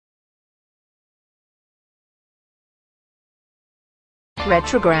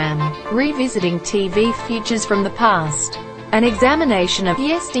Retrogram, revisiting TV features from the past. An examination of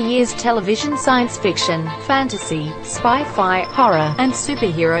yesteryear's television science fiction, fantasy, sci-fi, horror, and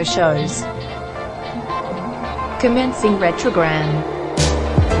superhero shows. Commencing Retrogram.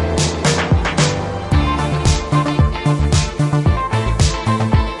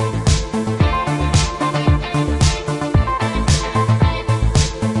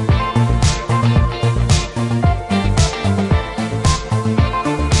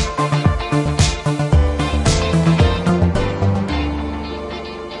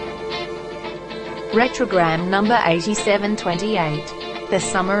 Retrogram number 8728. The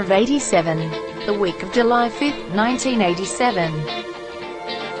summer of '87. The week of July 5, 1987.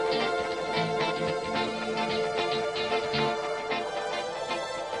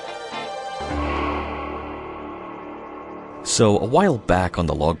 So, a while back on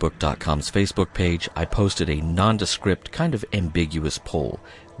the Logbook.com's Facebook page, I posted a nondescript, kind of ambiguous poll.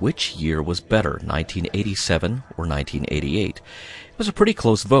 Which year was better, 1987 or 1988? It was a pretty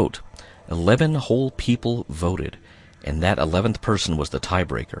close vote. 11 whole people voted, and that 11th person was the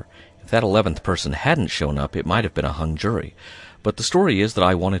tiebreaker. If that 11th person hadn't shown up, it might have been a hung jury. But the story is that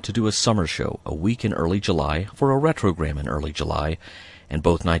I wanted to do a summer show, a week in early July, for a retrogram in early July, and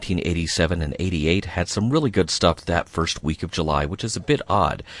both 1987 and 88 had some really good stuff that first week of July, which is a bit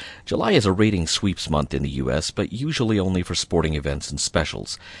odd. July is a rating sweeps month in the U.S., but usually only for sporting events and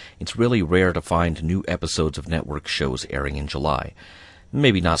specials. It's really rare to find new episodes of network shows airing in July.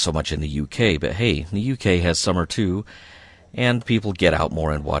 Maybe not so much in the UK, but hey, the UK has summer too, and people get out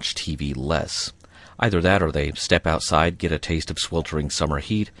more and watch TV less. Either that or they step outside, get a taste of sweltering summer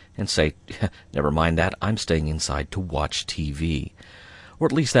heat, and say, never mind that, I'm staying inside to watch TV. Or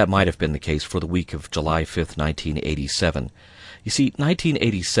at least that might have been the case for the week of July 5th, 1987. You see,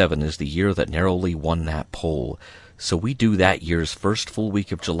 1987 is the year that narrowly won that poll, so we do that year's first full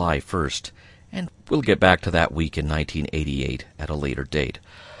week of July first, and we'll get back to that week in 1988 at a later date.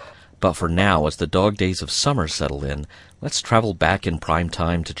 But for now, as the dog days of summer settle in, let's travel back in prime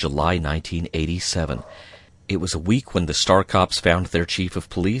time to July 1987. It was a week when the Star Cops found their chief of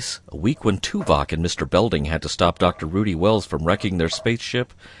police, a week when Tuvok and Mr. Belding had to stop Dr. Rudy Wells from wrecking their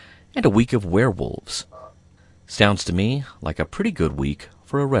spaceship, and a week of werewolves. Sounds to me like a pretty good week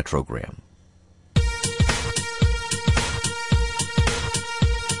for a retrogram.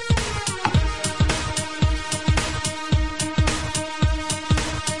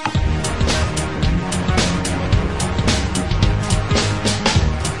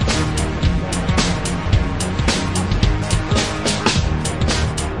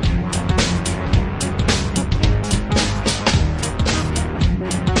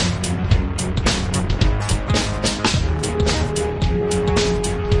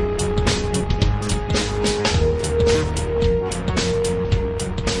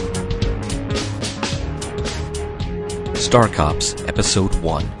 Star Cops, Episode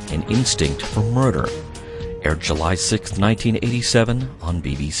 1, An Instinct for Murder, aired July 6, 1987, on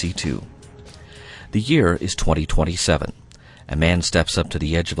BBC Two. The year is 2027. A man steps up to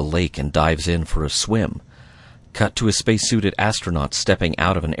the edge of a lake and dives in for a swim. Cut to a spacesuited astronaut stepping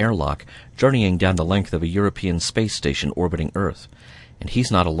out of an airlock, journeying down the length of a European space station orbiting Earth. And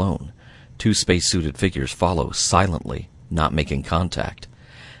he's not alone. Two spacesuited figures follow silently, not making contact.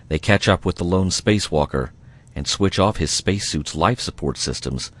 They catch up with the lone spacewalker and switch off his spacesuit's life support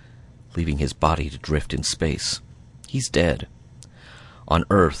systems, leaving his body to drift in space. He's dead. On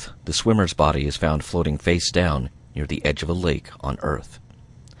Earth, the swimmer's body is found floating face down near the edge of a lake on Earth.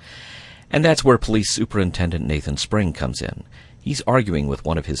 And that's where Police Superintendent Nathan Spring comes in. He's arguing with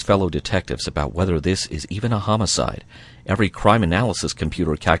one of his fellow detectives about whether this is even a homicide. Every crime analysis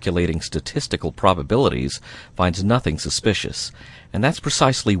computer calculating statistical probabilities finds nothing suspicious. And that's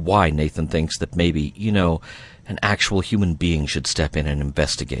precisely why Nathan thinks that maybe, an actual human being should step in and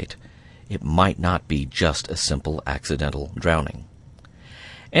investigate. It might not be just a simple accidental drowning.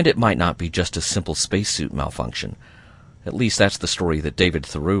 And it might not be just a simple spacesuit malfunction. At least that's the story that David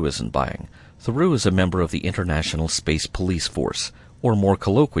Theroux isn't buying. Theroux is a member of the International Space Police Force, or more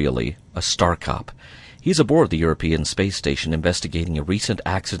colloquially, a Star Cop. He's aboard the European Space Station investigating a recent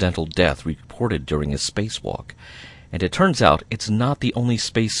accidental death reported during a spacewalk. And it turns out it's not the only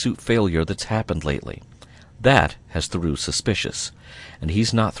spacesuit failure that's happened lately. That has Theroux suspicious, and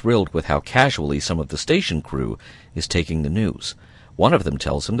he's not thrilled with how casually some of the station crew is taking the news. One of them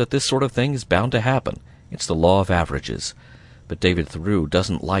tells him that this sort of thing is bound to happen. It's the law of averages. But David Theroux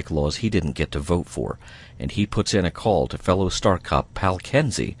doesn't like laws he didn't get to vote for, and he puts in a call to fellow Star Cop Pal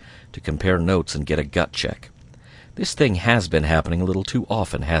Kenzie to compare notes and get a gut check. This thing has been happening a little too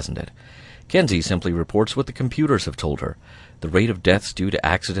often, hasn't it? Kenzie simply reports what the computers have told her. The rate of deaths due to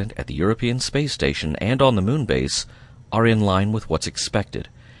accident at the European Space Station and on the moon base are in line with what's expected,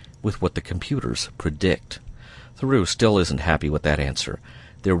 with what the computers predict. Theroux still isn't happy with that answer.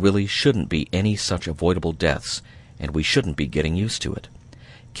 There really shouldn't be any such avoidable deaths, and we shouldn't be getting used to it.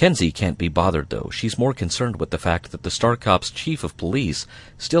 Kenzie can't be bothered, though. She's more concerned with the fact that the StarCop's chief of police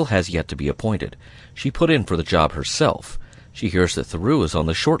still has yet to be appointed. She put in for the job herself. She hears that Theroux is on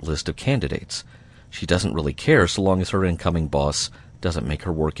the short list of candidates. She doesn't really care so long as her incoming boss doesn't make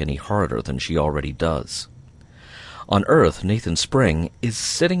her work any harder than she already does. On Earth, Nathan Spring is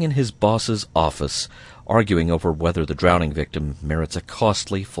sitting in his boss's office, arguing over whether the drowning victim merits a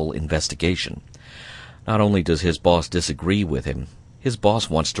costly full investigation. Not only does his boss disagree with him, his boss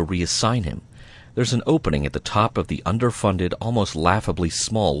wants to reassign him. There's an opening at the top of the underfunded, almost laughably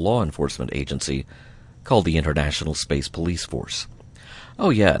small law enforcement agency called the International Space Police Force. Oh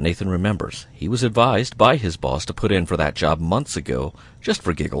yeah, Nathan remembers. He was advised by his boss to put in for that job months ago, just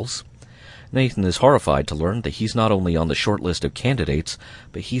for giggles. Nathan is horrified to learn that he's not only on the short list of candidates,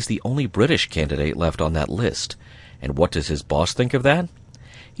 but he's the only British candidate left on that list. And what does his boss think of that?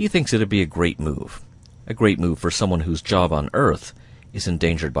 He thinks it'd be a great move. A great move for someone whose job on Earth is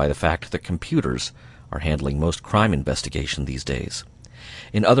endangered by the fact that computers are handling most crime investigation these days.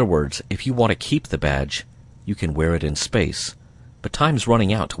 In other words, if you want to keep the badge, you can wear it in space, but time's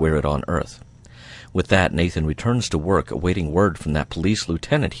running out to wear it on Earth. With that, Nathan returns to work, awaiting word from that police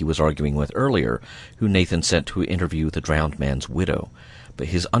lieutenant he was arguing with earlier, who Nathan sent to interview the drowned man's widow. But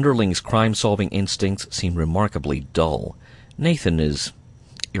his underling's crime-solving instincts seem remarkably dull. Nathan is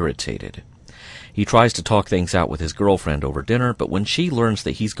irritated. He tries to talk things out with his girlfriend over dinner, but when she learns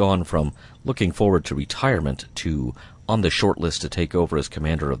that he's gone from looking forward to retirement to on the short list to take over as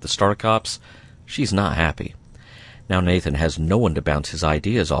commander of the StarCops, she's not happy. Now Nathan has no one to bounce his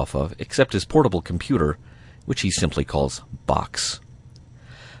ideas off of except his portable computer, which he simply calls Box.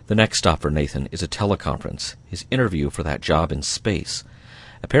 The next stop for Nathan is a teleconference, his interview for that job in space.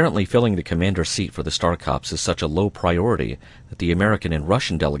 Apparently filling the commander's seat for the StarCops is such a low priority that the American and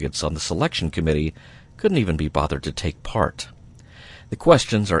Russian delegates on the selection committee couldn't even be bothered to take part. The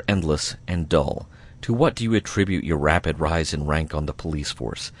questions are endless and dull. To what do you attribute your rapid rise in rank on the police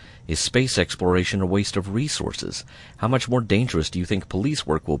force? Is space exploration a waste of resources? How much more dangerous do you think police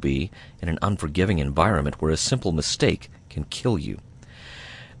work will be in an unforgiving environment where a simple mistake can kill you?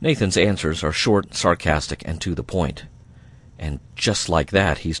 Nathan's answers are short, sarcastic, and to the point. And just like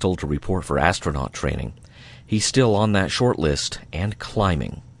that, he's told to report for astronaut training. He's still on that short list and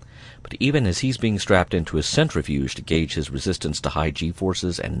climbing. But even as he's being strapped into a centrifuge to gauge his resistance to high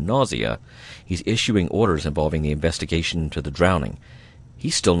G-forces and nausea, he's issuing orders involving the investigation into the drowning.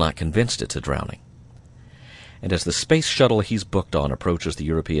 He's still not convinced it's a drowning. And as the space shuttle he's booked on approaches the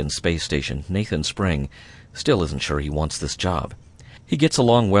European Space Station, Nathan Spring still isn't sure he wants this job. He gets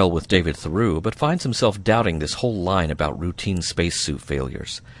along well with David Theroux, but finds himself doubting this whole line about routine spacesuit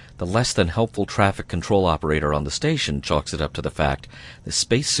failures. The less-than-helpful traffic control operator on the station chalks it up to the fact that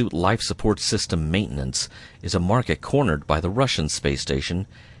spacesuit life support system maintenance is a market cornered by the Russian space station,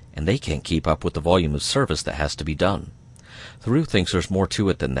 and they can't keep up with the volume of service that has to be done. Theroux thinks there's more to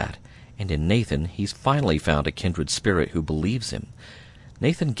it than that, and in Nathan he's finally found a kindred spirit who believes him.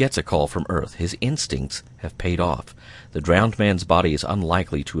 Nathan gets a call from Earth. His instincts have paid off. The drowned man's body is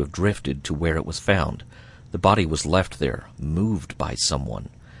unlikely to have drifted to where it was found. The body was left there, moved by someone.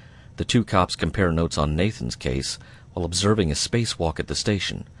 The two cops compare notes on Nathan's case while observing a spacewalk at the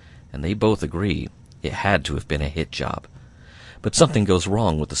station, and they both agree it had to have been a hit job. But something goes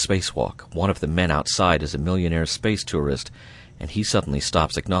wrong with the spacewalk. One of the men outside is a millionaire space tourist, and he suddenly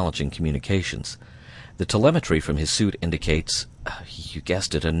stops acknowledging communications. The telemetry from his suit indicates, you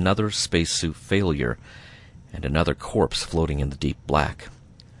guessed it, another spacesuit failure, and another corpse floating in the deep black.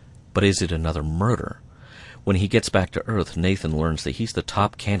 But is it another murder? When he gets back to Earth, Nathan learns that he's the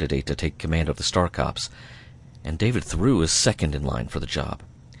top candidate to take command of the StarCops, and David Theroux is second in line for the job.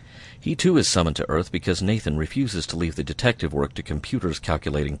 He too is summoned to Earth because Nathan refuses to leave the detective work to computers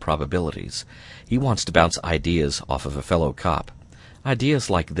calculating probabilities. He wants to bounce ideas off of a fellow cop.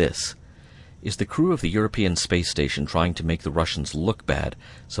 Ideas like this. Is the crew of the European Space Station trying to make the Russians look bad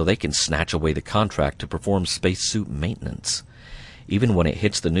so they can snatch away the contract to perform spacesuit maintenance? Even when it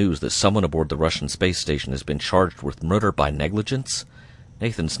hits the news that someone aboard the Russian space station has been charged with murder by negligence,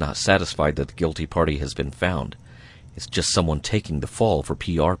 Nathan's not satisfied that the guilty party has been found. It's just someone taking the fall for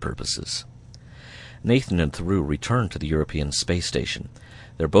PR purposes. Nathan and Theroux return to the European Space Station.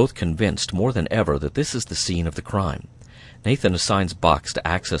 They're both convinced more than ever that this is the scene of the crime. Nathan assigns Box to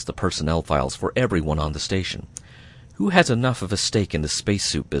access the personnel files for everyone on the station. Who has enough of a stake in the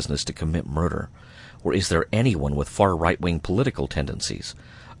spacesuit business to commit murder? Or is there anyone with far right-wing political tendencies?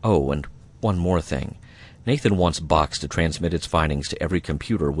 Oh, and one more thing. Nathan wants Box to transmit its findings to every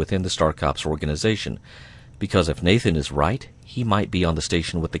computer within the StarCops organization, because if Nathan is right, he might be on the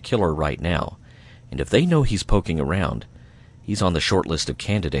station with the killer right now. And if they know he's poking around, he's on the short list of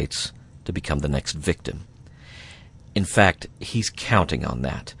candidates to become the next victim. In fact, he's counting on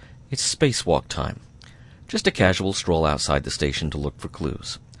that. It's spacewalk time. Just a casual stroll outside the station to look for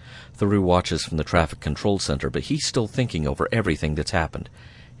clues. Theroux watches from the traffic control center, but he's still thinking over everything that's happened,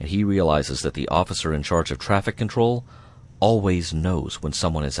 and he realizes that the officer in charge of traffic control always knows when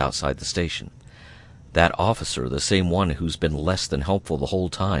someone is outside the station. That officer, the same one who's been less than helpful the whole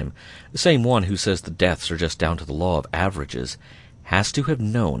time, the same one who says the deaths are just down to the law of averages, has to have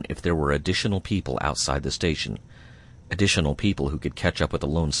known if there were additional people outside the station. Additional people who could catch up with a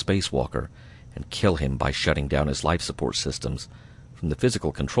lone spacewalker and kill him by shutting down his life support systems from the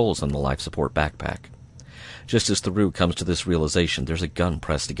physical controls on the life support backpack. Just as Theroux comes to this realization, there's a gun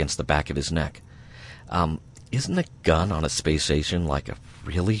pressed against the back of his neck. Isn't a gun on a space station like a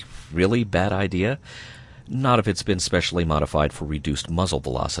really, really bad idea? Not if it's been specially modified for reduced muzzle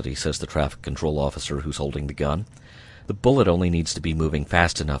velocity, says the traffic control officer who's holding the gun. The bullet only needs to be moving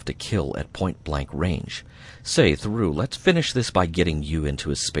fast enough to kill at point-blank range. Say, Theroux, let's finish this by getting you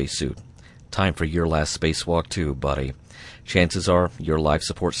into a spacesuit. Time for your last spacewalk too, buddy. Chances are your life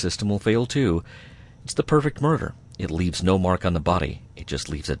support system will fail too. It's the perfect murder. It leaves no mark on the body. It just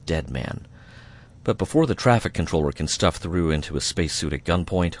leaves a dead man. But before the traffic controller can stuff Theroux into a spacesuit at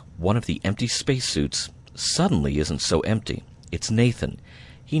gunpoint, one of the empty spacesuits suddenly isn't so empty. It's Nathan.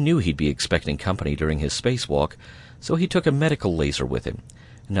 He knew he'd be expecting company during his spacewalk, so he took a medical laser with him,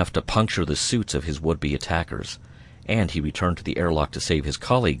 enough to puncture the suits of his would-be attackers, and he returned to the airlock to save his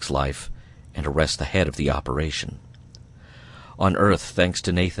colleague's life and arrest the head of the operation. On Earth, thanks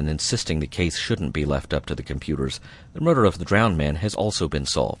to Nathan insisting the case shouldn't be left up to the computers, the murder of the drowned man has also been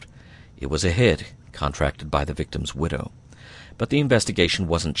solved. It was a hit, contracted by the victim's widow. But the investigation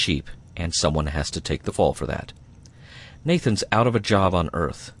wasn't cheap, and someone has to take the fall for that. Nathan's out of a job on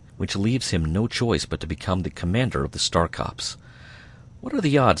Earth, which leaves him no choice but to become the commander of the StarCops. What are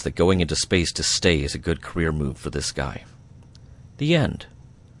the odds that going into space to stay is a good career move for this guy? The end.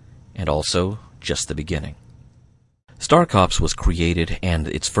 And also, just the beginning. StarCops was created and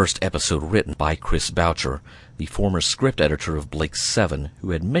its first episode written by Chris Boucher, the former script editor of Blake 7,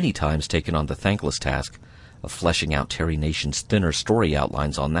 who had many times taken on the thankless task of fleshing out Terry Nation's thinner story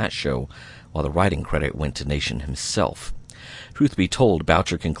outlines on that show, while the writing credit went to Nation himself. Truth be told,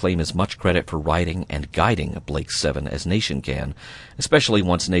 Boucher can claim as much credit for writing and guiding Blake 7 as Nation can, especially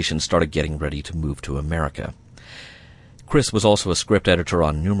once Nation started getting ready to move to America. Chris was also a script editor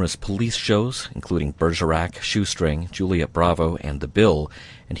on numerous police shows, including Bergerac, Shoestring, Juliet Bravo, and The Bill,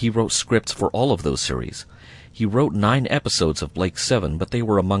 and he wrote scripts for all of those series. He wrote 9 episodes of Blake 7, but they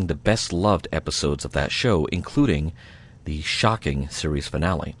were among the best-loved episodes of that show, including the shocking series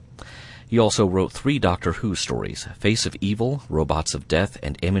finale. He also wrote 3 Doctor Who stories, Face of Evil, Robots of Death,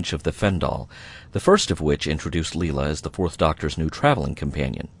 and Image of the Fendal, the first of which introduced Leela as the Fourth Doctor's new traveling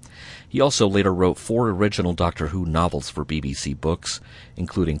companion. He also later wrote 4 original Doctor Who novels for BBC Books,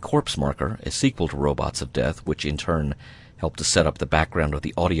 including Corpse Marker, a sequel to Robots of Death, which in turn helped to set up the background of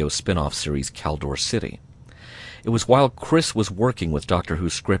the audio spin-off series Caldor City. It was while Chris was working with Doctor Who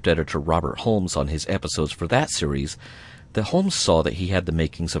script editor Robert Holmes on his episodes for that series that Holmes saw that he had the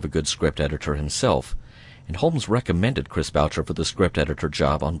makings of a good script editor himself, and Holmes recommended Chris Boucher for the script editor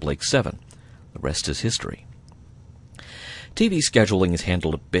job on Blake 7. The rest is history. TV scheduling is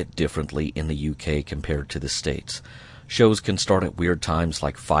handled a bit differently in the UK compared to the States. Shows can start at weird times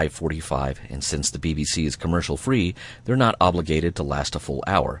like 5:45, and since the BBC is commercial-free, they're not obligated to last a full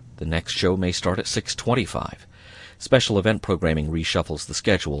hour. The next show may start at 6:25. Special event programming reshuffles the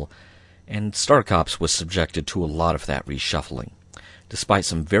schedule, and StarCops was subjected to a lot of that reshuffling. Despite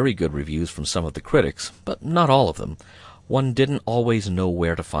some very good reviews from some of the critics, but not all of them, one didn't always know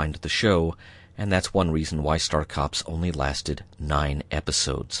where to find the show, and that's one reason why StarCops only lasted 9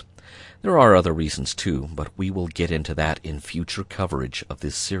 episodes. There are other reasons too, but we will get into that in future coverage of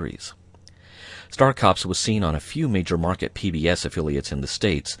this series. StarCops was seen on a few major market PBS affiliates in the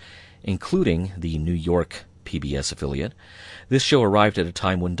States, including the New York PBS affiliate. This show arrived at a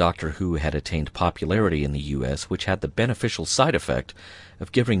time when Doctor Who had attained popularity in the U.S., which had the beneficial side effect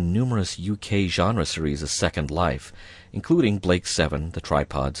of giving numerous UK genre series a second life, including Blake 7, The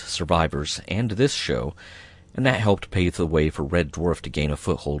Tripods, Survivors, and this show, and that helped pave the way for Red Dwarf to gain a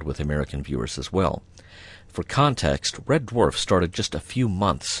foothold with American viewers as well. For context, Red Dwarf started just a few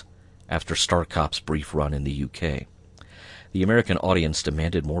months after StarCops' brief run in the UK. The American audience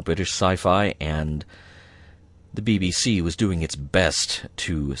demanded more British sci-fi, and the BBC was doing its best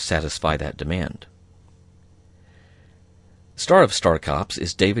to satisfy that demand. Star of Star Cops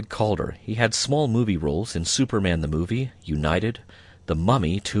is David Calder. He had small movie roles in Superman the Movie, United, The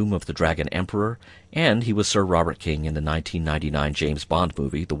Mummy, Tomb of the Dragon Emperor, and he was Sir Robert King in the 1999 James Bond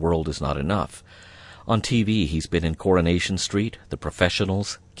movie, The World Is Not Enough. On TV, he's been in Coronation Street, The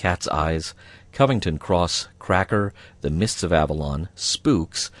Professionals, Cat's Eyes, Covington Cross, Cracker, The Mists of Avalon,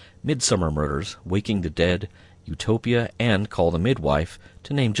 Spooks, Midsummer Murders, Waking the Dead, Utopia, and Call the Midwife,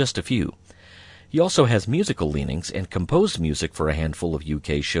 to name just a few. He also has musical leanings and composed music for a handful of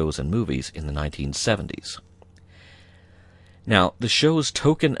UK shows and movies in the 1970s. Now, the show's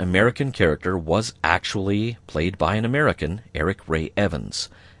token American character was actually played by an American, Eric Ray Evans,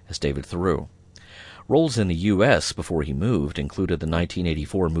 as David Theroux. Roles in the U.S. before he moved included the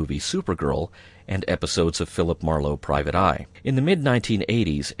 1984 movie Supergirl and episodes of Philip Marlowe Private Eye. In the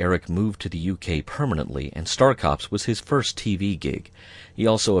mid-1980s, Eric moved to the U.K. permanently, and Star Cops was his first TV gig. He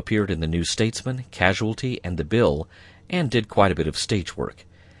also appeared in The New Statesman, Casualty, and The Bill, and did quite a bit of stage work.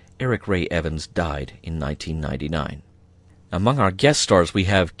 Eric Ray Evans died in 1999. Among our guest stars, we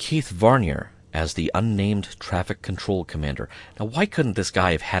have Keith Varnier as the unnamed traffic control commander. Now, why couldn't this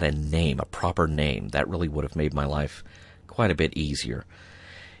guy have had a name, a proper name? That really would have made my life quite a bit easier.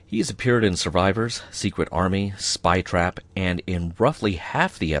 He's appeared in Survivors, Secret Army, Spy Trap, and in roughly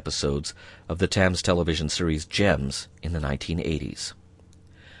half the episodes of the Thames television series Gems in the 1980s.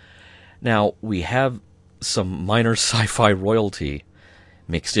 Now, we have some minor sci-fi royalty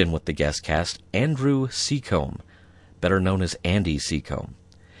mixed in with the guest cast. Andrew Seacombe, better known as Andy Seacombe.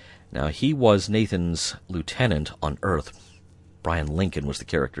 Now, he was Nathan's lieutenant on Earth. Brian Lincoln was the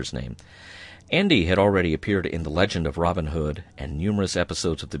character's name. Andy had already appeared in The Legend of Robin Hood and numerous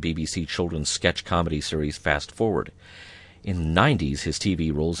episodes of the BBC children's sketch comedy series Fast Forward. In the 90s, his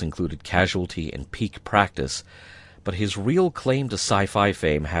TV roles included Casualty and Peak Practice, but his real claim to sci-fi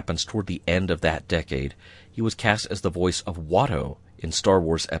fame happens toward the end of that decade. He was cast as the voice of Watto in Star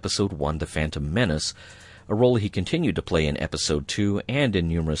Wars Episode I, The Phantom Menace, a role he continued to play in Episode 2 and in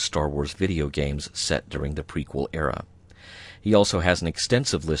numerous Star Wars video games set during the prequel era. He also has an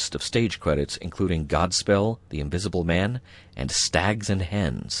extensive list of stage credits, including Godspell, The Invisible Man, and Stags and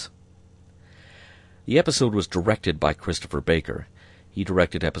Hens. The episode was directed by Christopher Baker. He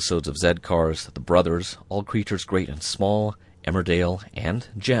directed episodes of Z-Cars, The Brothers, All Creatures Great and Small, Emmerdale, and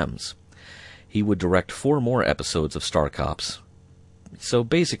Gems. He would direct 4 more episodes of Star Cops. So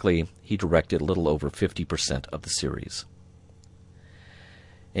basically, he directed a little over 50% of the series.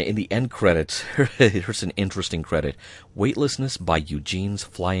 In the end credits, here's an interesting credit. Weightlessness by Eugene's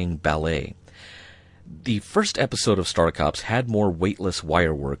Flying Ballet. The first episode of Star Cops had more weightless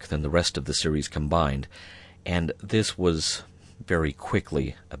wire work than the rest of the series combined, and this was very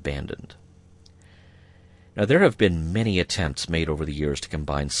quickly abandoned. Now, there have been many attempts made over the years to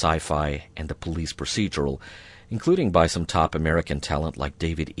combine sci-fi and the police procedural, including by some top American talent like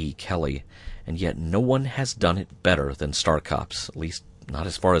David E. Kelley, and yet no one has done it better than Star Cops, at least not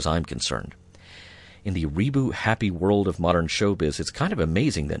as far as I'm concerned. In the reboot happy world of modern showbiz, it's kind of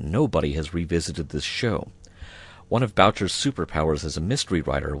amazing that nobody has revisited this show. One of Boucher's superpowers as a mystery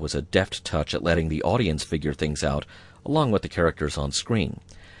writer was a deft touch at letting the audience figure things out, along with the characters on screen.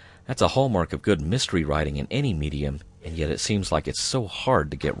 That's a hallmark of good mystery writing in any medium, and yet it seems like it's so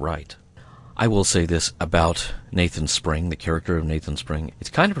hard to get right. I will say this about Nathan Spring, the character of Nathan Spring. It's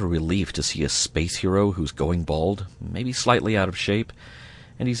kind of a relief to see a space hero who's going bald, maybe slightly out of shape,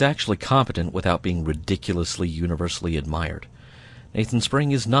 and he's actually competent without being ridiculously universally admired. Nathan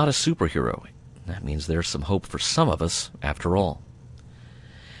Spring is not a superhero. That means there's some hope for some of us, after all.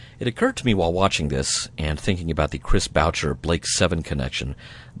 It occurred to me while watching this, and thinking about the Chris Boucher-Blake Seven connection,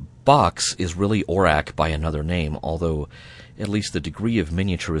 Box is really Orac by another name, although at least the degree of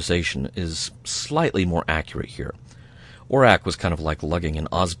miniaturization is slightly more accurate here. Orac was kind of like lugging an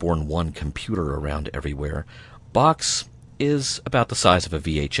Osborne 1 computer around everywhere. Box is about the size of a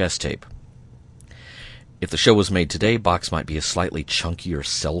VHS tape. If the show was made today, Box might be a slightly chunkier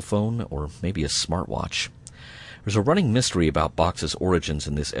cell phone, or maybe a smartwatch. There's a running mystery about Box's origins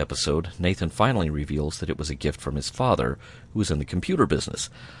in this episode. Nathan finally reveals that it was a gift from his father, who was in the computer business,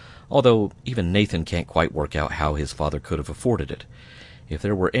 although even Nathan can't quite work out how his father could have afforded it. If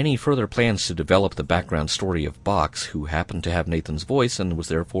there were any further plans to develop the background story of Box, who happened to have Nathan's voice and was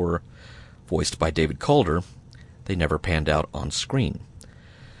therefore voiced by David Calder, they never panned out on screen.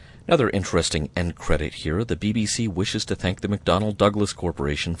 Another interesting end credit here, the BBC wishes to thank the McDonnell Douglas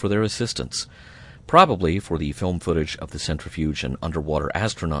Corporation for their assistance, probably for the film footage of the centrifuge and underwater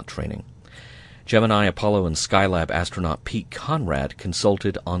astronaut training. Gemini, Apollo, and Skylab astronaut Pete Conrad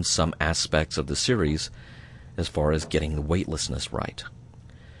consulted on some aspects of the series as far as getting the weightlessness right.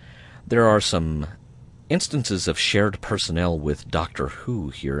 There are some instances of shared personnel with Doctor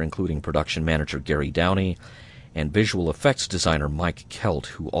Who here, including production manager Gary Downey and visual effects designer Mike Kelt,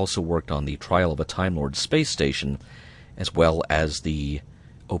 who also worked on the Trial of a Time Lord space station, as well as the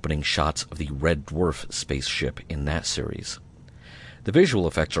opening shots of the Red Dwarf spaceship in that series. The visual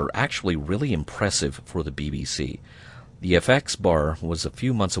effects are actually really impressive for the BBC. The FX bar was a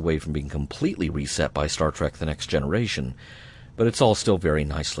few months away from being completely reset by Star Trek The Next Generation, but it's all still very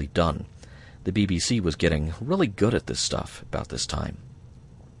nicely done. The BBC was getting really good at this stuff about this time.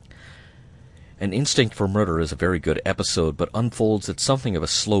 An Instinct for Murder is a very good episode, but unfolds at something of a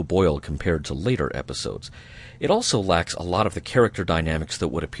slow boil compared to later episodes. It also lacks a lot of the character dynamics that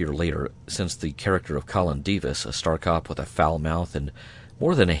would appear later, since the character of Colin Davis, a star cop with a foul mouth and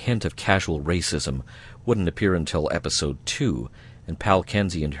more than a hint of casual racism, wouldn't appear until episode 2, and Pal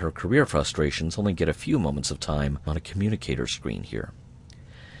Kenzie and her career frustrations only get a few moments of time on a communicator screen here.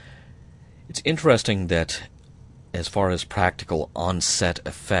 It's interesting that, as far as practical on-set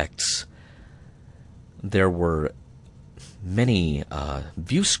effects, there were many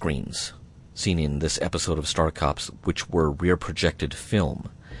view screens seen in this episode of Star Cops, which were rear-projected film.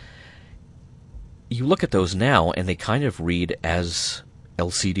 You look at those now, and they kind of read as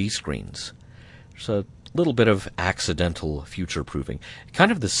LCD screens. There's a little bit of accidental future-proofing.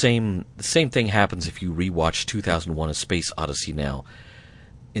 Kind of the same thing happens if you rewatch 2001: A Space Odyssey now.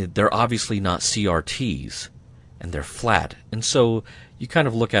 They're obviously not CRTs, and they're flat, and so you kind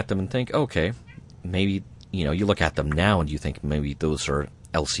of look at them and think, okay, maybe, you look at them now and you think maybe those are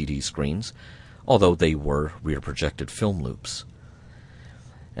LCD screens, although they were rear-projected film loops.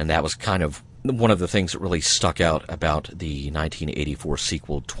 And that was kind of one of the things that really stuck out about the 1984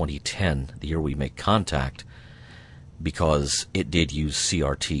 sequel 2010, The Year We Make Contact, because it did use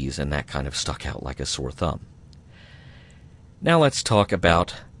CRTs, and that kind of stuck out like a sore thumb. Now let's talk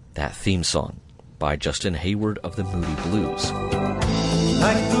about that theme song by Justin Hayward of the Moody Blues.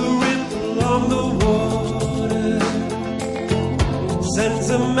 Like the ripple on the water sends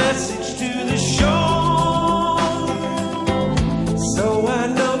a message to the shore, so I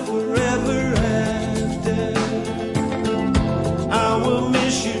know forever after I will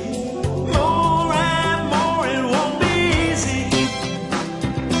miss you more and more. It won't be easy.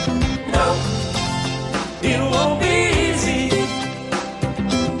 No, it won't be easy.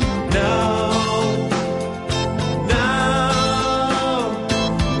 No.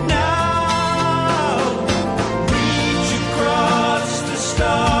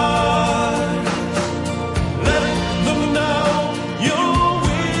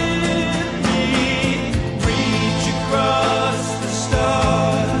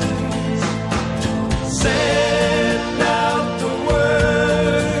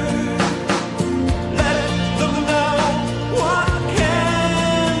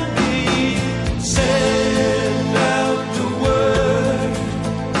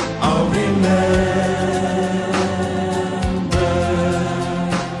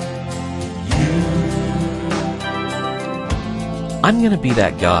 I'm going to be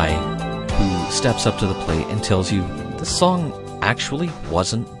that guy who steps up to the plate and tells you the song actually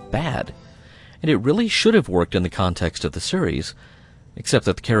wasn't bad. And it really should have worked in the context of the series, except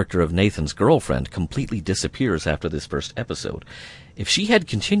that the character of Nathan's girlfriend completely disappears after this first episode. If she had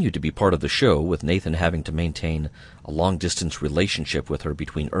continued to be part of the show, with Nathan having to maintain a long-distance relationship with her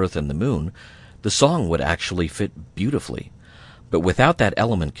between Earth and the Moon, the song would actually fit beautifully. But without that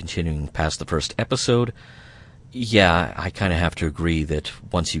element continuing past the first episode, yeah, I kind of have to agree that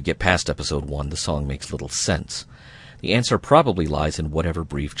once you get past episode 1, the song makes little sense. The answer probably lies in whatever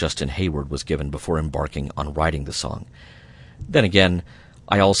brief Justin Hayward was given before embarking on writing the song. Then again,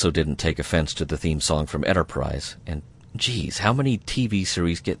 I also didn't take offense to the theme song from Enterprise, and geez, how many TV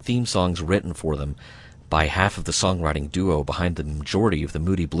series get theme songs written for them by half of the songwriting duo behind the majority of the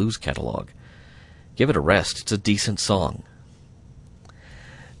Moody Blues catalog? Give it a rest, it's a decent song.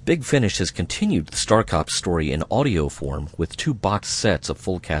 Big Finish has continued the Star Cops story in audio form with 2 box sets of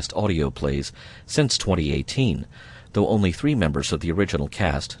full-cast audio plays since 2018, though only 3 members of the original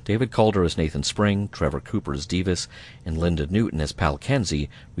cast, David Calder as Nathan Spring, Trevor Cooper as Divis, and Linda Newton as Pal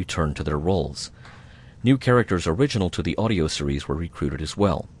Kenzie, returned to their roles. New characters original to the audio series were recruited as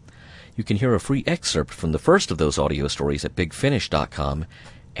well. You can hear a free excerpt from the first of those audio stories at bigfinish.com,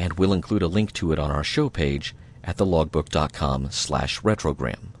 and we'll include a link to it on our show page at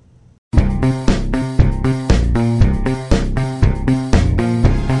thelogbook.com/retrogram.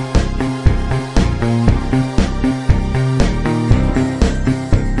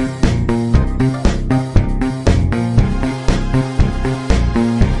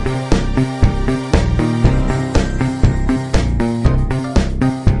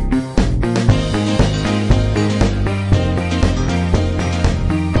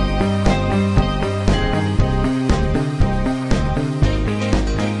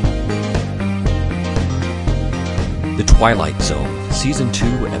 The Twilight Zone, Season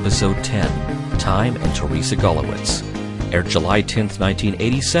 2, Episode 10, Time and Teresa Golowitz, aired July 10th,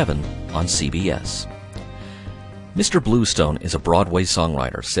 1987 on CBS. Mr. Bluestone is a Broadway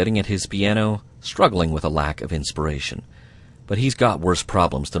songwriter sitting at his piano, struggling with a lack of inspiration. But he's got worse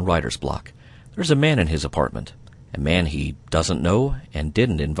problems than writer's block. There's a man in his apartment, a man he doesn't know and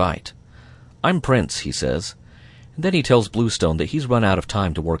didn't invite. "I'm Prince," he says. And then he tells Bluestone that he's run out of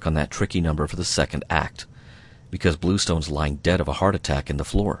time to work on that tricky number for the second act, because Bluestone's lying dead of a heart attack in the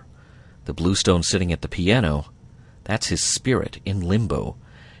floor. The Bluestone sitting at the piano, that's his spirit in limbo,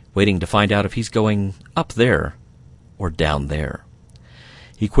 waiting to find out if he's going up there or down there.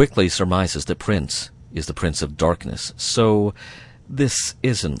 He quickly surmises that Prince is the Prince of Darkness, so this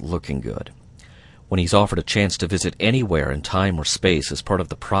isn't looking good. When he's offered a chance to visit anywhere in time or space as part of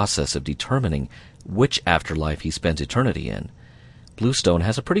the process of determining which afterlife he spends eternity in, Bluestone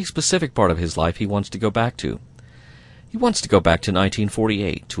has a pretty specific part of his life he wants to go back to. He wants to go back to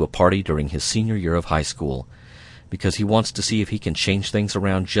 1948, to a party during his senior year of high school, because he wants to see if he can change things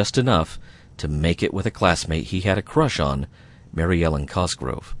around just enough to make it with a classmate he had a crush on, Mary Ellen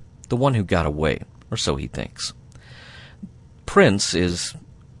Cosgrove, the one who got away, or so he thinks. Prince is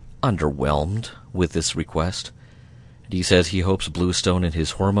underwhelmed with this request, and he says he hopes Bluestone and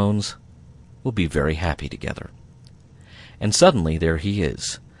his hormones will be very happy together. And suddenly there he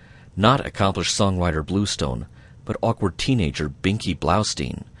is, not accomplished songwriter Bluestone, but awkward teenager Binky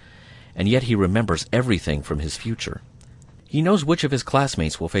Blaustein, and yet he remembers everything from his future. He knows which of his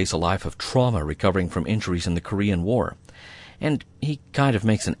classmates will face a life of trauma recovering from injuries in the Korean War, and he kind of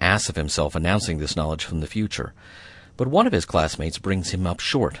makes an ass of himself announcing this knowledge from the future. But one of his classmates brings him up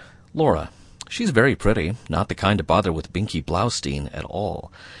short, Laura. She's very pretty, not the kind to bother with Binky Blaustein at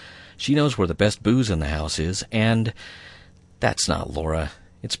all. She knows where the best booze in the house is, and that's not Laura.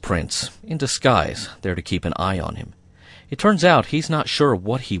 It's Prince, in disguise, there to keep an eye on him. It turns out he's not sure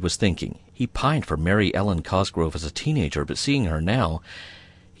what he was thinking. He pined for Mary Ellen Cosgrove as a teenager, but seeing her now,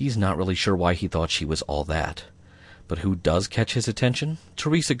 he's not really sure why he thought she was all that. But who does catch his attention?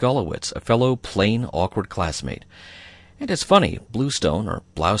 Teresa Golowitz, a fellow plain, awkward classmate. And it's funny, Bluestone, or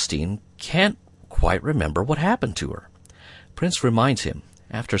Blaustein, can't quite remember what happened to her. Prince reminds him,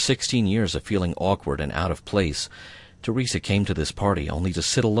 after 16 years of feeling awkward and out of place, Teresa came to this party only to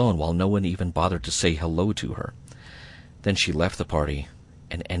sit alone while no one even bothered to say hello to her. Then she left the party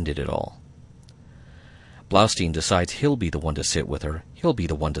and ended it all. Blaustein decides he'll be the one to sit with her. He'll be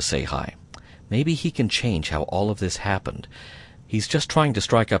the one to say hi. Maybe he can change how all of this happened. He's just trying to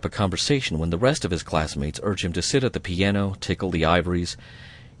strike up a conversation when the rest of his classmates urge him to sit at the piano, tickle the ivories.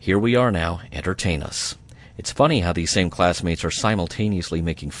 Here we are now, entertain us. It's funny how these same classmates are simultaneously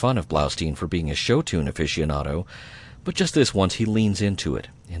making fun of Blaustein for being a show tune aficionado, but just this once he leans into it,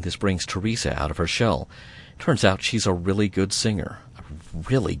 and this brings Teresa out of her shell. Turns out she's a really good singer.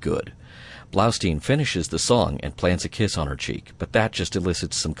 Really good. Blaustein finishes the song and plants a kiss on her cheek, but that just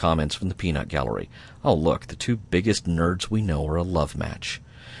elicits some comments from the peanut gallery. Oh, look, the two biggest nerds we know are a love match.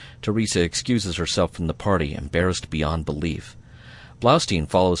 Teresa excuses herself from the party, embarrassed beyond belief. Blaustein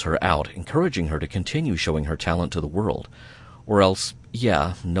follows her out, encouraging her to continue showing her talent to the world. Or else,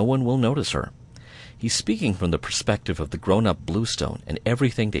 no one will notice her. He's speaking from the perspective of the grown-up Bluestone and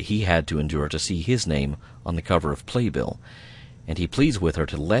everything that he had to endure to see his name on the cover of Playbill, and he pleads with her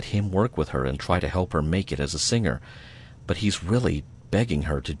to let him work with her and try to help her make it as a singer, but he's really begging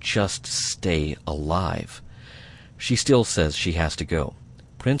her to just stay alive. She still says she has to go.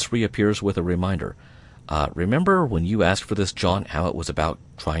 Prince reappears with a reminder. Remember when you asked for this jaunt, how it was about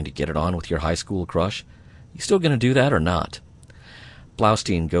trying to get it on with your high school crush? You still going to do that or not?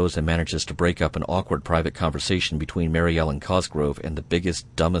 Blaustein goes and manages to break up an awkward private conversation between Mary Ellen Cosgrove and the biggest,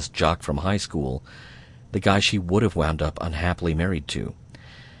 dumbest jock from high school, the guy she would have wound up unhappily married to.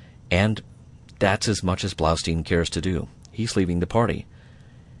 And that's as much as Blaustein cares to do. He's leaving the party,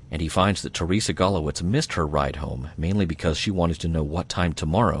 and he finds that Teresa Golowitz missed her ride home, mainly because she wanted to know what time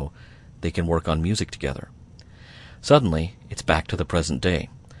tomorrow they can work on music together. Suddenly, it's back to the present day.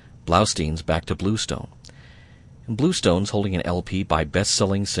 Blaustein's back to Bluestone. And Bluestone's holding an LP by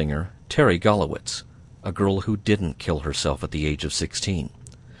best-selling singer Terry Golowitz, a girl who didn't kill herself at the age of 16.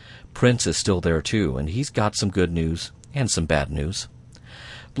 Prince is still there too, and he's got some good news and some bad news.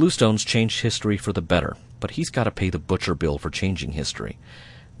 Bluestone's changed history for the better, but he's got to pay the butcher bill for changing history.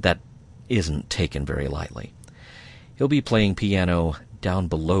 That isn't taken very lightly. He'll be playing piano down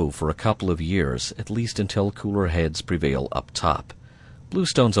below for a couple of years, at least until cooler heads prevail up top.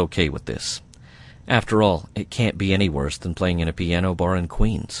 Bluestone's okay with this. After all, it can't be any worse than playing in a piano bar in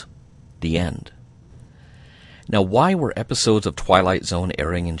Queens. The end. Now, why were episodes of Twilight Zone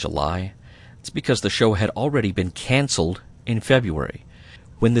airing in July? It's because the show had already been canceled in February.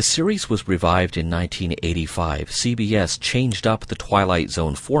 When the series was revived in 1985, CBS changed up the Twilight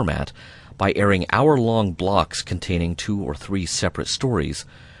Zone format by airing hour-long blocks containing 2 or 3 separate stories,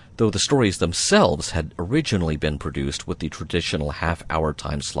 though the stories themselves had originally been produced with the traditional half-hour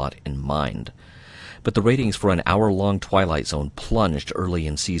time slot in mind. But the ratings for an hour-long Twilight Zone plunged early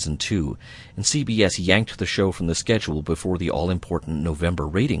in Season 2, and CBS yanked the show from the schedule before the all-important November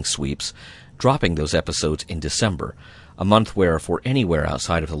rating sweeps, dropping those episodes in December, a month where, for anywhere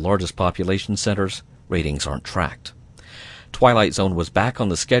outside of the largest population centers, ratings aren't tracked. Twilight Zone was back on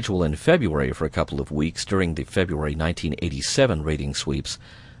the schedule in February for a couple of weeks during the February 1987 rating sweeps,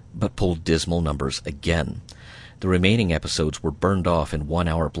 but pulled dismal numbers again. The remaining episodes were burned off in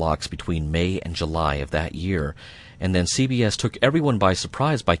 1-hour blocks between May and July of that year, and then CBS took everyone by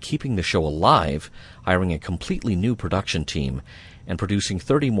surprise by keeping the show alive, hiring a completely new production team, and producing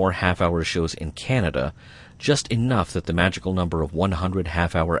 30 more half-hour shows in Canada, just enough that the magical number of 100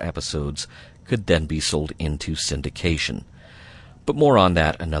 half-hour episodes could then be sold into syndication. But more on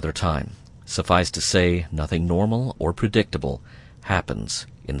that another time. Suffice to say, nothing normal or predictable happens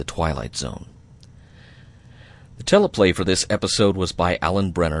in the Twilight Zone. The teleplay for this episode was by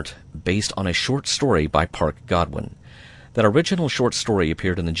Alan Brennert, based on a short story by Park Godwin. That original short story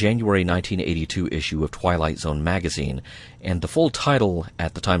appeared in the January 1982 issue of Twilight Zone magazine, and the full title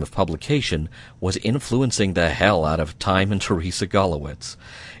at the time of publication was Influencing the Hell Out of Time and Teresa Golowitz.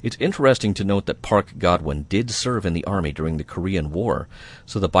 It's interesting to note that Park Godwin did serve in the Army during the Korean War,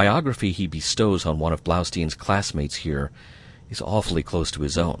 so the biography he bestows on one of Blaustein's classmates here is awfully close to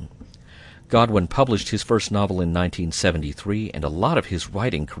his own. Godwin published his first novel in 1973, and a lot of his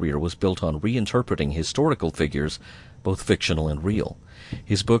writing career was built on reinterpreting historical figures, both fictional and real.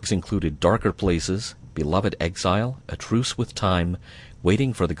 His books included Darker Places, Beloved Exile, A Truce with Time,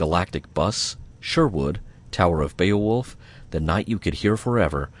 Waiting for the Galactic Bus, Sherwood, Tower of Beowulf, The Night You Could Hear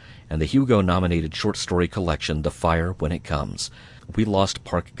Forever, and the Hugo-nominated short story collection The Fire When It Comes. We lost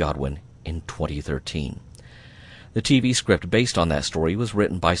Park Godwin in 2013. The TV script based on that story was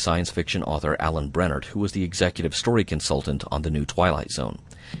written by science fiction author Alan Brennert, who was the executive story consultant on the new Twilight Zone.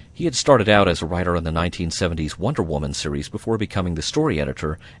 He had started out as a writer on the 1970s Wonder Woman series before becoming the story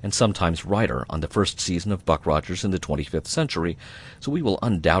editor and sometimes writer on the first season of Buck Rogers in the 25th Century, so we will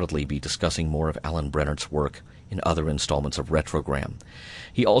undoubtedly be discussing more of Alan Brennert's work in other installments of Retrogram.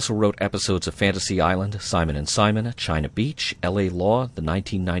 He also wrote episodes of Fantasy Island, Simon & Simon, China Beach, L.A. Law, the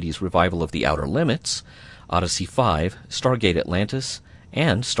 1990s revival of The Outer Limits, Odyssey 5, Stargate Atlantis,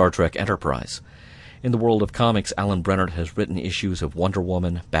 and Star Trek Enterprise. In the world of comics, Alan Brennert has written issues of Wonder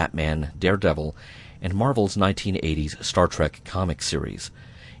Woman, Batman, Daredevil, and Marvel's 1980s Star Trek comic series.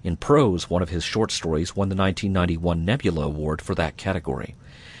 In prose, one of his short stories won the 1991 Nebula Award for that category.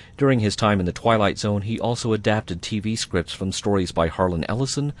 During his time in the Twilight Zone, he also adapted TV scripts from stories by Harlan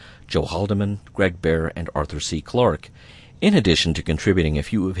Ellison, Joe Haldeman, Greg Bear, and Arthur C. Clarke, in addition to contributing a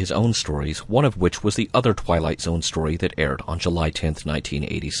few of his own stories, one of which was the other Twilight Zone story that aired on July 10,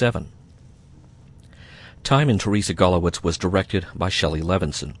 1987. Time and Teresa Golowitz was directed by Shelley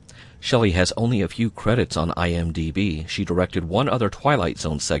Levinson. Shelley has only a few credits on IMDb. She directed one other Twilight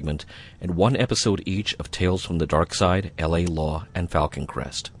Zone segment and one episode each of Tales from the Dark Side, L.A. Law, and Falcon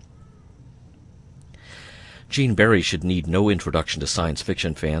Crest. Gene Barry should need no introduction to science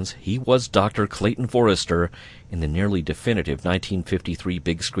fiction fans. He was Dr. Clayton Forrester in the nearly definitive 1953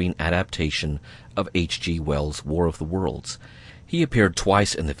 big-screen adaptation of H.G. Wells' War of the Worlds. He appeared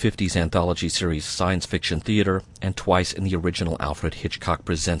twice in the 50s anthology series Science Fiction Theater and twice in the original Alfred Hitchcock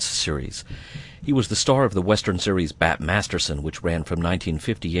Presents series. He was the star of the Western series Bat Masterson, which ran from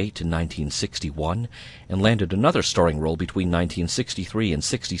 1958 to 1961, and landed another starring role between 1963 and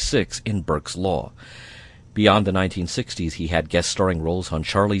 66 in Burke's Law. Beyond the 1960s, he had guest starring roles on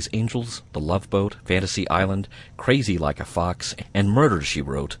Charlie's Angels, The Love Boat, Fantasy Island, Crazy Like a Fox, and Murder, She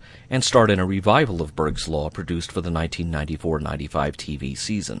Wrote, and starred in a revival of Burke's Law produced for the 1994-95 TV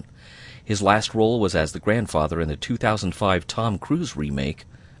season. His last role was as the grandfather in the 2005 Tom Cruise remake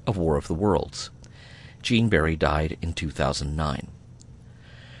of War of the Worlds. Gene Barry died in 2009.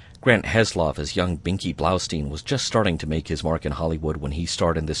 Grant Heslov as young Binky Blaustein was just starting to make his mark in Hollywood when he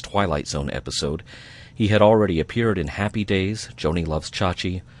starred in this Twilight Zone episode. He had already appeared in Happy Days, Joni Loves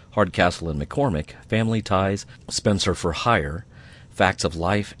Chachi, Hardcastle and McCormick, Family Ties, Spencer for Hire, Facts of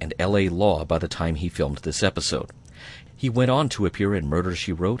Life, and L.A. Law by the time he filmed this episode. He went on to appear in Murder,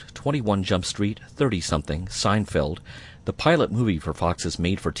 She Wrote, 21 Jump Street, 30-something, Seinfeld, the pilot movie for Fox's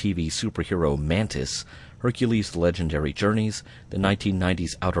made-for-TV superhero Mantis, Hercules: The Legendary Journeys, the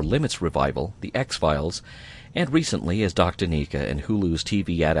 1990s Outer Limits revival, The X-Files, and recently as Doc Danica in Hulu's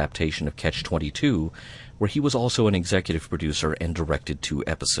TV adaptation of Catch-22, where he was also an executive producer and directed 2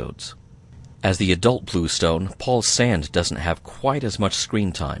 episodes. As the adult Bluestone, Paul Sand doesn't have quite as much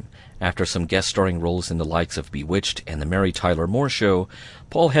screen time. After some guest starring roles in the likes of Bewitched and The Mary Tyler Moore Show,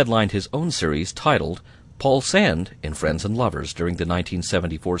 Paul headlined his own series titled Paul Sand in Friends and Lovers during the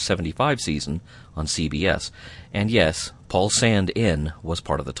 1974-75 season on CBS. And yes, Paul Sand in was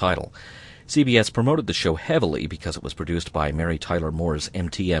part of the title. CBS promoted the show heavily because it was produced by Mary Tyler Moore's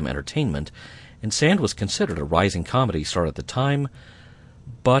MTM Entertainment, and Sand was considered a rising comedy star at the time,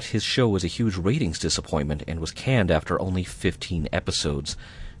 but his show was a huge ratings disappointment and was canned after only 15 episodes,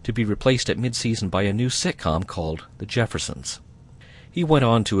 to be replaced at mid-season by a new sitcom called The Jeffersons. He went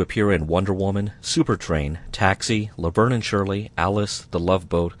on to appear in Wonder Woman, Supertrain, Taxi, Laverne and Shirley, Alice, The Love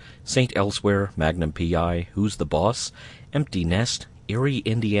Boat, St. Elsewhere, Magnum P.I., Who's the Boss, Empty Nest, Erie,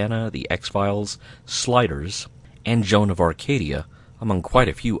 Indiana, The X-Files, Sliders, and Joan of Arcadia, among quite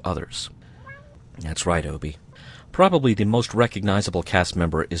a few others. That's right, Obi. Probably the most recognizable cast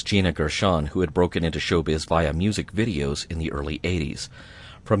member is Gina Gershon, who had broken into showbiz via music videos in the early 80s.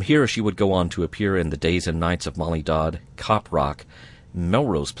 From here, she would go on to appear in The Days and Nights of Molly Dodd, Cop Rock,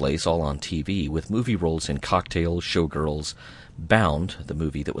 Melrose Place, all on TV, with movie roles in Cocktail, Showgirls, Bound, the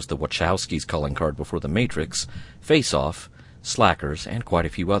movie that was the Wachowskis' calling card before The Matrix, Face Off, Slackers, and quite a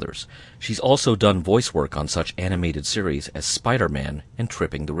few others. She's also done voice work on such animated series as Spider-Man and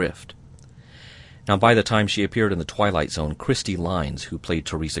Tripping the Rift. Now, by the time she appeared in The Twilight Zone, Christy Lines, who played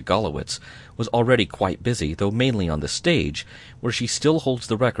Teresa Golowitz, was already quite busy, though mainly on the stage, where she still holds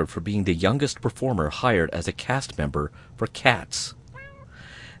the record for being the youngest performer hired as a cast member for Cats.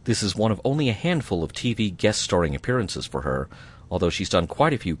 This is one of only a handful of TV guest-starring appearances for her, although she's done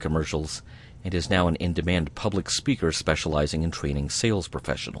quite a few commercials, and is now an in-demand public speaker specializing in training sales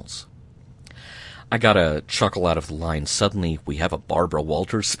professionals. I got a chuckle out of the line, "Suddenly we have a Barbara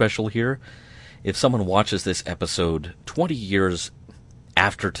Walters special here." If someone watches this episode 20 years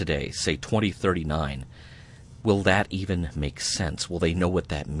after today, say 2039, will that even make sense? Will they know what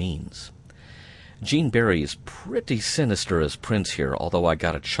that means? Gene Barry is pretty sinister as Prince here, although I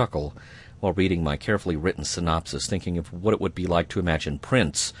got a chuckle while reading my carefully written synopsis, thinking of what it would be like to imagine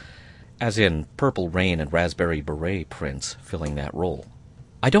Prince, as in Purple Rain and Raspberry Beret Prince, filling that role.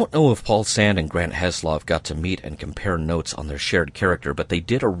 I don't know if Paul Sand and Grant Heslov got to meet and compare notes on their shared character, but they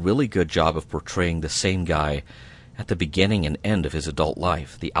did a really good job of portraying the same guy at the beginning and end of his adult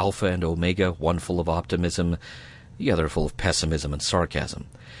life, the alpha and omega, one full of optimism, the other full of pessimism and sarcasm.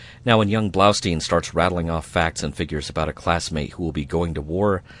 Now, when young Blaustein starts rattling off facts and figures about a classmate who will be going to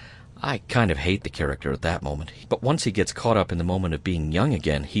war, I kind of hate the character at that moment. But once he gets caught up in the moment of being young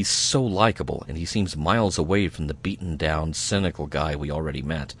again, he's so likable, and he seems miles away from the beaten-down, cynical guy we already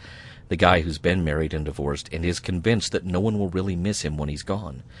met. The guy who's been married and divorced and is convinced that no one will really miss him when he's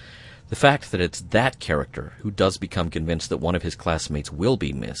gone. The fact that it's that character who does become convinced that one of his classmates will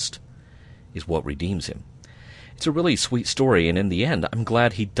be missed is what redeems him. It's a really sweet story, and in the end, I'm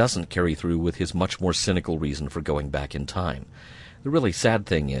glad he doesn't carry through with his much more cynical reason for going back in time. The really sad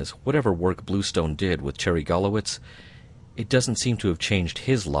thing is, whatever work Bluestone did with Cherry Golowitz, it doesn't seem to have changed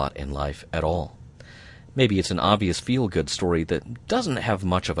his lot in life at all. Maybe it's an obvious feel-good story that doesn't have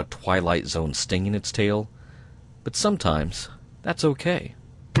much of a Twilight Zone sting in its tail, but sometimes that's okay.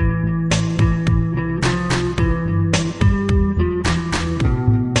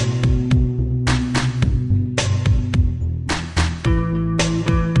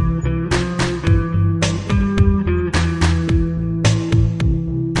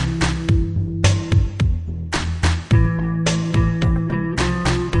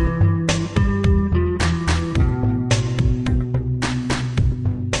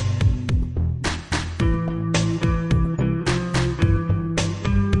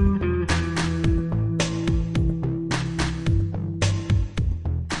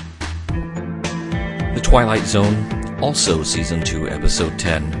 Twilight Zone, also Season 2, Episode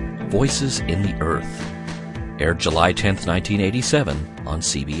 10, Voices in the Earth, aired July 10th, 1987 on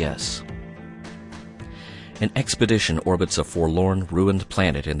CBS. An expedition orbits a forlorn, ruined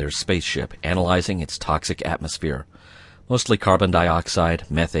planet in their spaceship, analyzing its toxic atmosphere. Mostly carbon dioxide,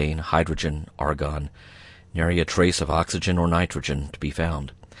 methane, hydrogen, argon, nary a trace of oxygen or nitrogen to be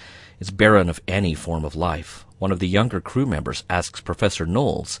found. It's barren of any form of life. One of the younger crew members asks Professor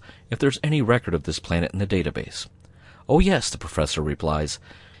Knowles if there's any record of this planet in the database. "Oh yes," the professor replies.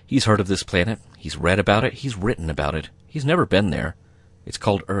 "He's heard of this planet, he's read about it, he's written about it. He's never been there. It's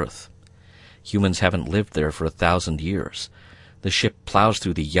called Earth. Humans haven't lived there for 1,000 years. The ship plows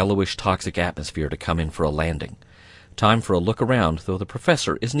through the yellowish toxic atmosphere to come in for a landing. Time for a look around, though the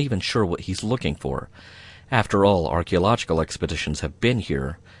professor isn't even sure what he's looking for. After all, archaeological expeditions have been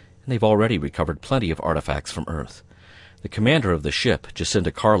here, and they've already recovered plenty of artifacts from Earth. The commander of the ship,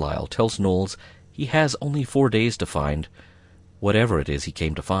 Jacinda Carlisle, tells Knowles he has only 4 days to find whatever it is he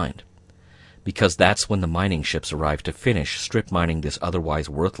came to find, because that's when the mining ships arrive to finish strip mining this otherwise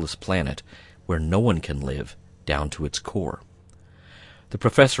worthless planet where no one can live, down to its core. The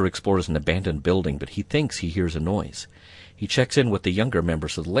professor explores an abandoned building, but he thinks he hears a noise. He checks in with the younger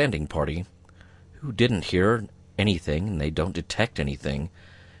members of the landing party, who didn't hear anything, and they don't detect anything.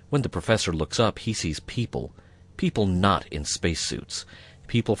 When the professor looks up, he sees people not in spacesuits,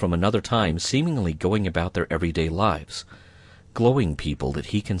 people from another time seemingly going about their everyday lives, glowing people that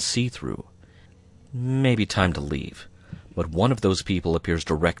he can see through. Maybe time to leave, but one of those people appears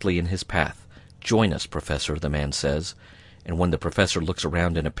directly in his path. "Join us, Professor," the man says, and when the professor looks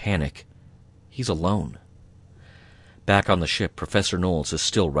around in a panic, he's alone. Back on the ship, Professor Knowles is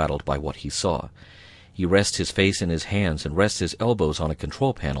still rattled by what he saw. He rests his face in his hands and rests his elbows on a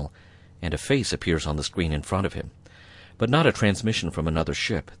control panel, and a face appears on the screen in front of him. But not a transmission from another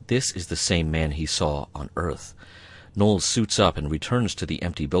ship. This is the same man he saw on Earth. Knowles suits up and returns to the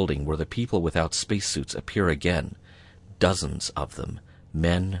empty building where the people without spacesuits appear again. Dozens of them.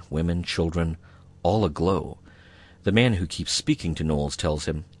 Men, women, children, all aglow. The man who keeps speaking to Knowles tells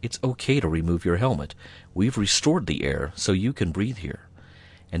him, "It's okay to remove your helmet. We've restored the air so you can breathe here."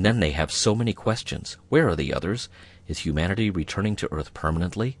 And then they have so many questions. Where are the others? Is humanity returning to Earth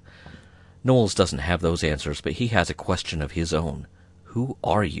permanently? Knowles doesn't have those answers, but he has a question of his own. Who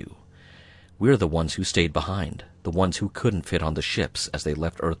are you? We're the ones who stayed behind, the ones who couldn't fit on the ships as they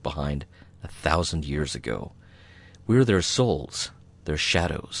left Earth behind 1,000 years ago. We're their souls, their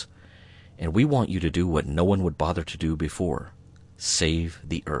shadows, and we want you to do what no one would bother to do before. Save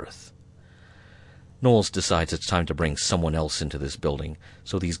the Earth. Knowles decides it's time to bring someone else into this building,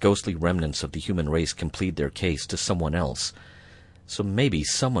 so these ghostly remnants of the human race can plead their case to someone else, so maybe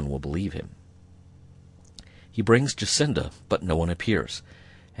someone will believe him. He brings Jacinda, but no one appears,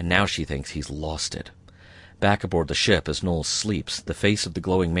 and now she thinks he's lost it. Back aboard the ship, as Knowles sleeps, the face of the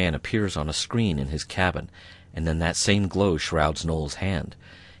glowing man appears on a screen in his cabin, and then that same glow shrouds Knowles' hand.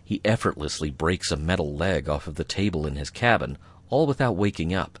 He effortlessly breaks a metal leg off of the table in his cabin, all without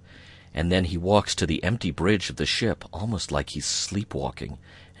waking up, and then he walks to the empty bridge of the ship, almost like he's sleepwalking,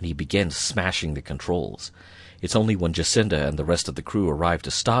 and he begins smashing the controls. It's only when Jacinda and the rest of the crew arrive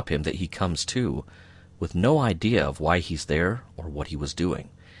to stop him that he comes to, with no idea of why he's there or what he was doing.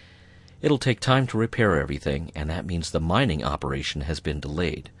 It'll take time to repair everything, and that means the mining operation has been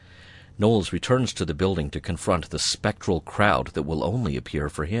delayed. Knowles returns to the building to confront the spectral crowd that will only appear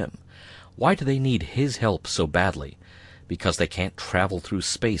for him. Why do they need his help so badly? Because they can't travel through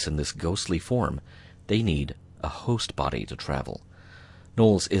space in this ghostly form. They need a host body to travel.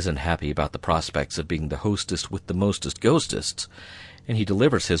 Knowles isn't happy about the prospects of being the hostess with the mostest ghostists, and he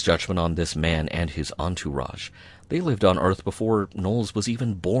delivers his judgment on this man and his entourage. They lived on Earth before Knowles was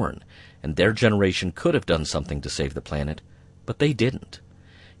even born, and their generation could have done something to save the planet, but they didn't.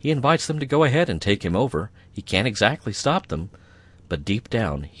 He invites them to go ahead and take him over. He can't exactly stop them, but deep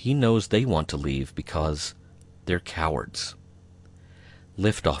down he knows they want to leave because they're cowards.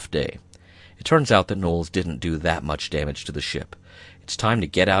 Liftoff day. It turns out that Knowles didn't do that much damage to the ship. It's time to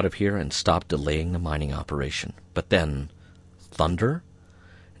get out of here and stop delaying the mining operation. But then, thunder?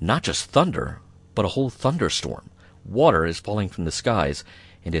 Not just thunder, but a whole thunderstorm. Water is falling from the skies,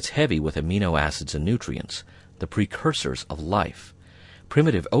 and it's heavy with amino acids and nutrients, the precursors of life.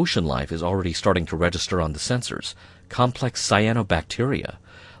 Primitive ocean life is already starting to register on the sensors. Complex cyanobacteria.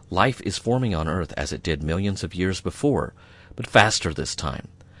 Life is forming on Earth as it did millions of years before, but faster this time.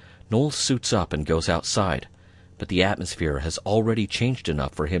 Knowles suits up and goes outside, but the atmosphere has already changed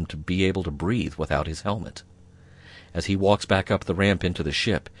enough for him to be able to breathe without his helmet. As he walks back up the ramp into the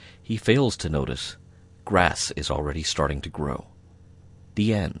ship, he fails to notice grass is already starting to grow.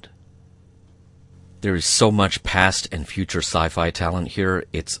 The end. There is so much past and future sci-fi talent here,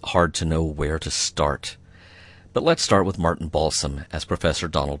 it's hard to know where to start. But let's start with Martin Balsam as Professor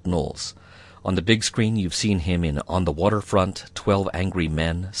Donald Knowles. On the big screen, you've seen him in On the Waterfront, 12 Angry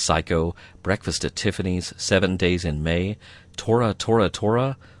Men, Psycho, Breakfast at Tiffany's, 7 Days in May, Tora, Tora,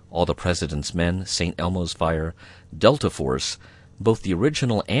 Tora, All the President's Men, St. Elmo's Fire, Delta Force, both the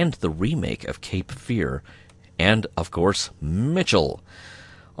original and the remake of Cape Fear, and, of course, Mitchell.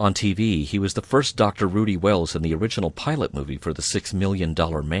 On TV, he was the first Dr. Rudy Wells in the original pilot movie for The $6 Million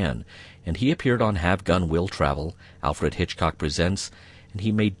Man, and he appeared on Have Gun Will Travel, Alfred Hitchcock Presents, and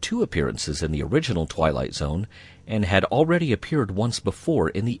he made 2 appearances in the original Twilight Zone, and had already appeared once before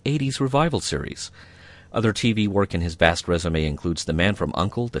in the 80s revival series. Other TV work in his vast resume includes The Man from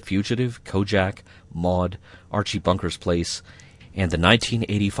U.N.C.L.E., The Fugitive, Kojak, Maude, Archie Bunker's Place, and the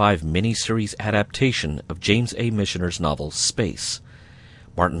 1985 miniseries adaptation of James A. Michener's novel Space.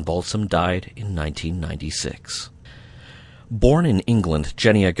 Martin Balsam died in 1996. Born in England,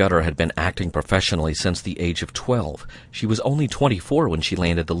 Jenny Agutter had been acting professionally since the age of 12. She was only 24 when she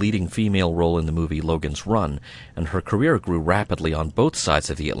landed the leading female role in the movie Logan's Run, and her career grew rapidly on both sides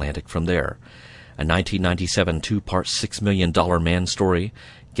of the Atlantic from there. A 1997 two-part $6 Million Man story,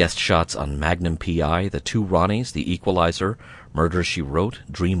 guest shots on Magnum P.I., The Two Ronnies, The Equalizer, Murder, She Wrote,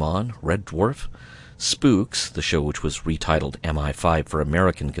 Dream On, Red Dwarf, Spooks, the show which was retitled MI5 for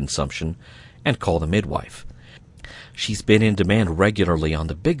American consumption, and Call the Midwife. She's been in demand regularly on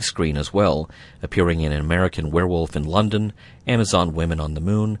the big screen as well, appearing in American Werewolf in London, Amazon Women on the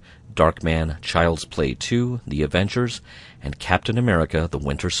Moon, Darkman, Child's Play 2, The Avengers, and Captain America, the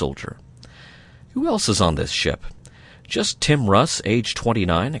Winter Soldier. Who else is on this ship? Just Tim Russ, age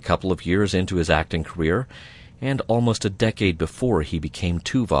 29, a couple of years into his acting career, and almost a decade before he became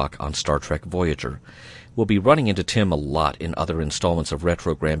Tuvok on Star Trek Voyager. We'll be running into Tim a lot in other installments of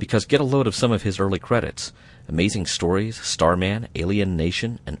Retrogram because get a load of some of his early credits. Amazing Stories, Starman, Alien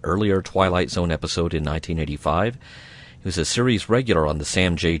Nation, an earlier Twilight Zone episode in 1985. He was a series regular on the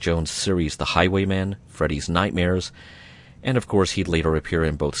Sam J. Jones series The Highwayman, Freddy's Nightmares, and of course he'd later appear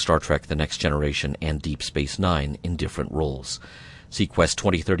in both Star Trek The Next Generation and Deep Space Nine in different roles. SeaQuest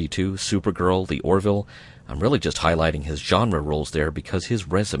 2032, Supergirl, The Orville. I'm really just highlighting his genre roles there because his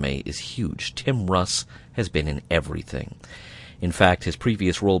resume is huge. Tim Russ has been in everything. In fact, his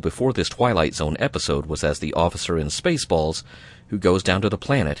previous role before this Twilight Zone episode was as the officer in Spaceballs who goes down to the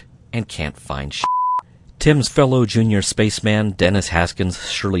planet and can't find shit. Tim's fellow junior spaceman, Dennis Haskins,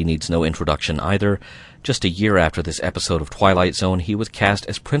 surely needs no introduction either. Just a year after this episode of Twilight Zone, he was cast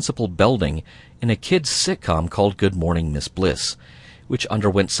as Principal Belding in a kids' sitcom called Good Morning, Miss Bliss, which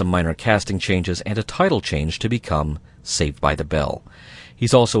underwent some minor casting changes and a title change to become Saved by the Bell.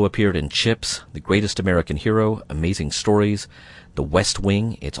 He's also appeared in Chips, The Greatest American Hero, Amazing Stories, The West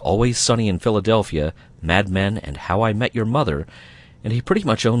Wing, It's Always Sunny in Philadelphia, Mad Men, and How I Met Your Mother, and he pretty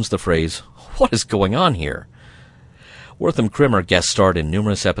much owns the phrase, "What is going on here?" Wortham Krimmer guest starred in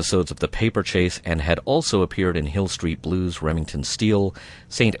numerous episodes of The Paper Chase and had also appeared in Hill Street Blues, Remington Steele,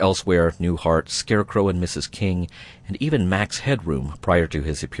 St. Elsewhere, Newhart, Scarecrow and Mrs. King, and even Max Headroom prior to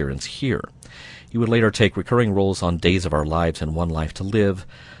his appearance here. He would later take recurring roles on Days of Our Lives and One Life to Live,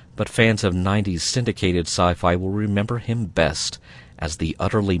 but fans of 90s syndicated sci-fi will remember him best as the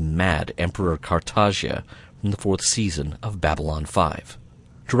utterly mad Emperor Cartagia from the 4th season of Babylon 5.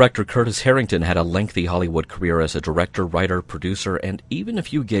 Director Curtis Harrington had a lengthy Hollywood career as a director, writer, producer, and even a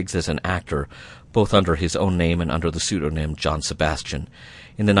few gigs as an actor, both under his own name and under the pseudonym John Sebastian.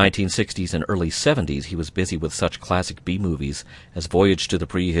 In the 1960s and early 70s, he was busy with such classic B-movies as Voyage to the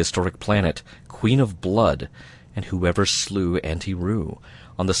Prehistoric Planet, Queen of Blood, and Whoever Slew Auntie Roo.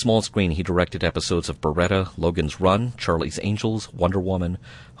 On the small screen, he directed episodes of Beretta, Logan's Run, Charlie's Angels, Wonder Woman,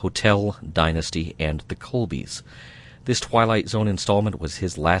 Hotel, Dynasty, and The Colbys. This Twilight Zone installment was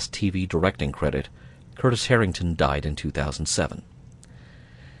his last TV directing credit. Curtis Harrington died in 2007.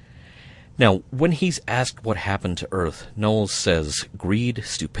 Now, when he's asked what happened to Earth, Knowles says greed,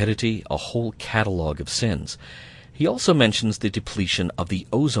 stupidity, a whole catalog of sins. He also mentions the depletion of the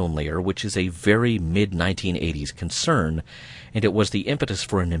ozone layer, which is a very mid-1980s concern, and it was the impetus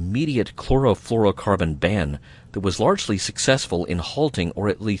for an immediate chlorofluorocarbon ban that was largely successful in halting or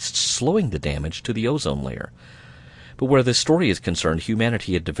at least slowing the damage to the ozone layer. But where this story is concerned,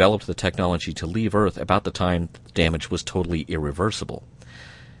 humanity had developed the technology to leave Earth about the time the damage was totally irreversible.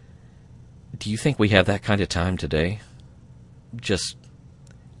 Do you think we have that kind of time today? Just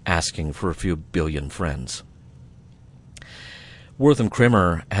asking for a few billion friends. Wortham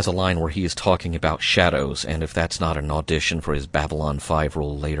Krimmer has a line where he is talking about shadows, and if that's not an audition for his Babylon 5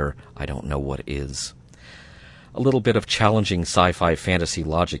 role later, I don't know what is. A little bit of challenging sci-fi fantasy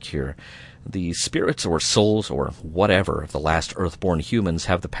logic here. The spirits or souls or whatever of the last Earthborn humans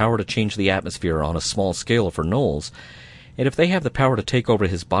have the power to change the atmosphere on a small scale for Knowles, and if they have the power to take over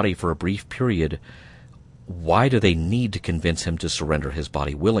his body for a brief period, why do they need to convince him to surrender his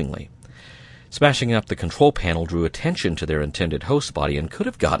body willingly? Smashing up the control panel drew attention to their intended host body and could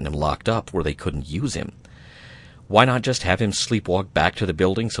have gotten him locked up where they couldn't use him. Why not just have him sleepwalk back to the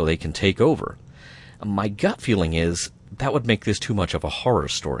building so they can take over? My gut feeling is that would make this too much of a horror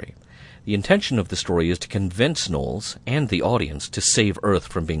story. The intention of the story is to convince Knowles and the audience to save Earth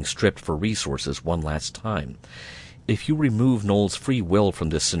from being stripped for resources one last time. If you remove Knowles' free will from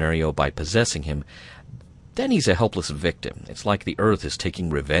this scenario by possessing him, then he's a helpless victim. It's like the Earth is taking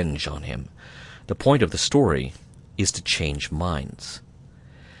revenge on him. The point of the story is to change minds.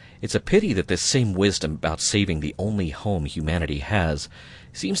 It's a pity that this same wisdom about saving the only home humanity has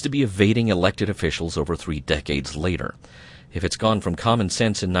seems to be evading elected officials over 3 decades later. If it's gone from common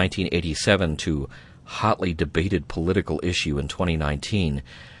sense in 1987 to hotly debated political issue in 2019,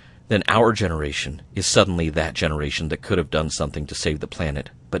 then our generation is suddenly that generation that could have done something to save the planet,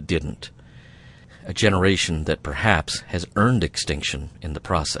 but didn't. A generation that perhaps has earned extinction in the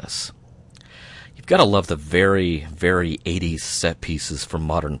process. You've got to love the very, very 80s set pieces from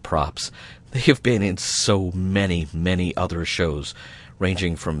Modern Props. They have been in so many, many other shows,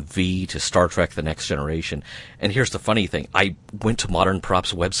 ranging from V to Star Trek The Next Generation. And here's the funny thing. I went to Modern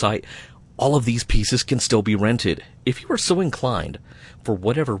Props' website. All of these pieces can still be rented. If you are so inclined, for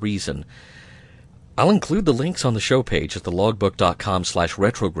whatever reason, I'll include the links on the show page at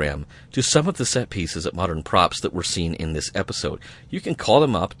thelogbook.com/retrogram to some of the set pieces at Modern Props that were seen in this episode. You can call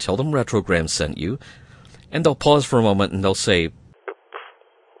them up, tell them Retrogram sent you, and they'll pause for a moment and they'll say,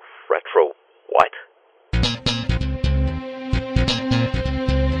 "Retro what?"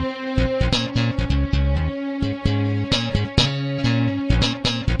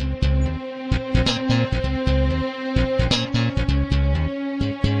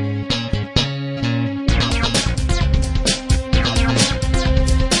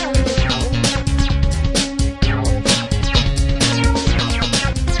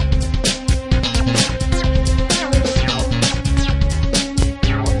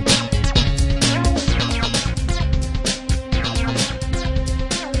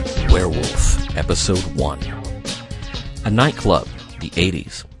 Episode 1. A nightclub, the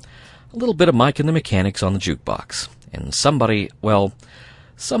 80s. A little bit of Mike and the Mechanics on the jukebox. And somebody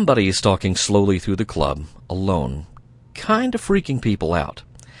is stalking slowly through the club, alone, kind of freaking people out.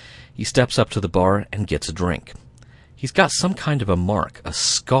 He steps up to the bar and gets a drink. He's got some kind of a mark, a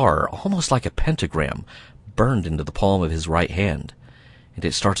scar, almost like a pentagram, burned into the palm of his right hand. And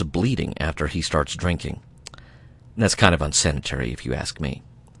it starts bleeding after he starts drinking. And that's kind of unsanitary, if you ask me.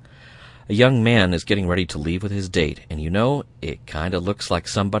 A young man is getting ready to leave with his date, and it kind of looks like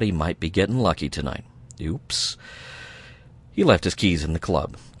somebody might be getting lucky tonight. Oops. He left his keys in the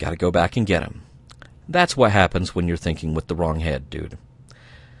club. Gotta go back and get them. That's what happens when you're thinking with the wrong head, dude.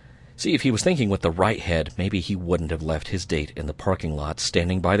 See, if he was thinking with the right head, maybe he wouldn't have left his date in the parking lot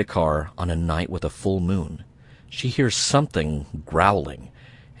standing by the car on a night with a full moon. She hears something growling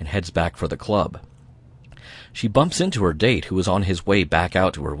and heads back for the club. She bumps into her date, who is on his way back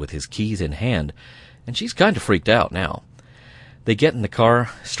out to her with his keys in hand, and she's kind of freaked out now. They get in the car,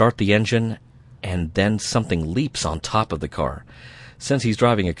 start the engine, and then something leaps on top of the car. Since he's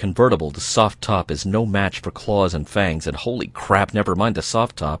driving a convertible, the soft top is no match for claws and fangs, and holy crap, never mind the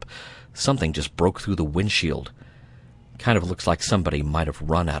soft top, something just broke through the windshield. Kind of looks like somebody might have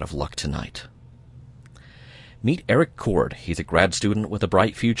run out of luck tonight. Meet Eric Cord. He's a grad student with a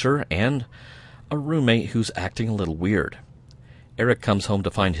bright future, and a roommate who's acting a little weird. Eric comes home to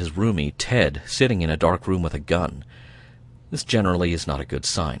find his roomie, Ted, sitting in a dark room with a gun. This generally is not a good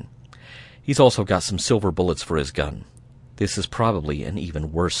sign. He's also got some silver bullets for his gun. This is probably an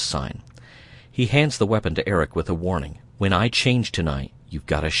even worse sign. He hands the weapon to Eric with a warning. "When I change tonight, you've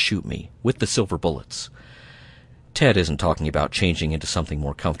got to shoot me, with the silver bullets." Ted isn't talking about changing into something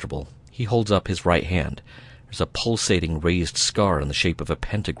more comfortable. He holds up his right hand. There's a pulsating raised scar in the shape of a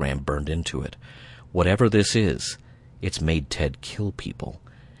pentagram burned into it. Whatever this is, it's made Ted kill people.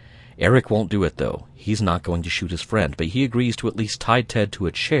 Eric won't do it, though. He's not going to shoot his friend, but he agrees to at least tie Ted to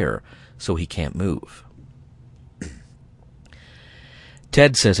a chair so he can't move.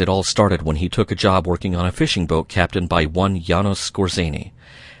 Ted says it all started when he took a job working on a fishing boat captained by one Janos Skorzeny.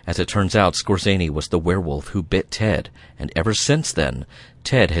 As it turns out, Skorzeny was the werewolf who bit Ted, and ever since then,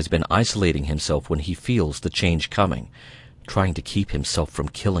 Ted has been isolating himself when he feels the change coming, trying to keep himself from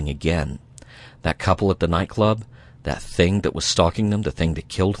killing again. That couple at the nightclub, that thing that was stalking them, the thing that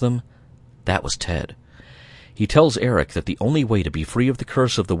killed them, that was Ted. He tells Eric that the only way to be free of the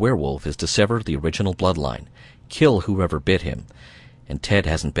curse of the werewolf is to sever the original bloodline, kill whoever bit him. And Ted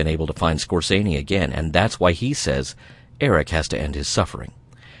hasn't been able to find Skorzeny again, and that's why he says Eric has to end his suffering.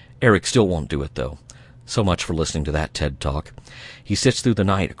 Eric still won't do it, though. So much for listening to that TED talk. He sits through the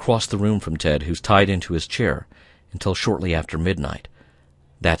night across the room from Ted, who's tied into his chair, until shortly after midnight.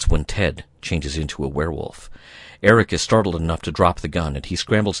 That's when Ted changes into a werewolf. Eric is startled enough to drop the gun, and he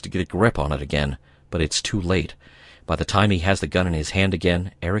scrambles to get a grip on it again, but it's too late. By the time he has the gun in his hand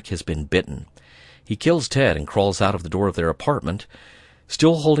again, Eric has been bitten. He kills Ted and crawls out of the door of their apartment,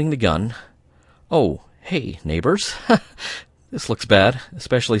 still holding the gun. Oh, hey, neighbors. This looks bad,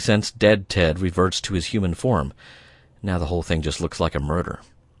 especially since dead Ted reverts to his human form. Now the whole thing just looks like a murder.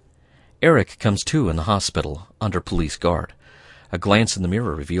 Eric comes to in the hospital, under police guard. A glance in the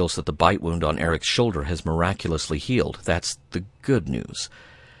mirror reveals that the bite wound on Eric's shoulder has miraculously healed. That's the good news.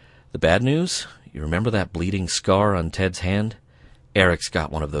 The bad news? You remember that bleeding scar on Ted's hand? Eric's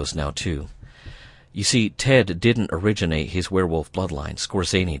got one of those now, too. You see, Ted didn't originate his werewolf bloodline.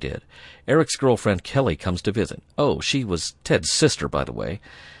 Skorzeny did. Eric's girlfriend, Kelly, comes to visit. Oh, she was Ted's sister, by the way.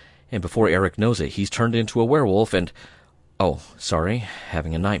 And before Eric knows it, he's turned into a werewolf and... Oh, sorry,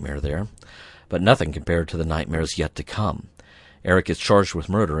 having a nightmare there. But nothing compared to the nightmares yet to come. Eric is charged with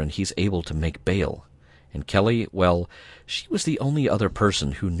murder, and he's able to make bail. And Kelly, well, she was the only other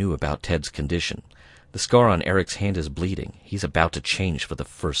person who knew about Ted's condition. The scar on Eric's hand is bleeding. He's about to change for the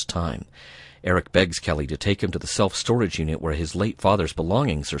first time. Eric begs Kelly to take him to the self-storage unit where his late father's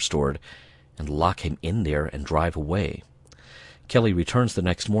belongings are stored and lock him in there and drive away. Kelly returns the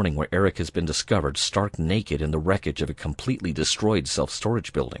next morning where Eric has been discovered stark naked in the wreckage of a completely destroyed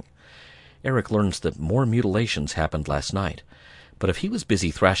self-storage building. Eric learns that more mutilations happened last night. But if he was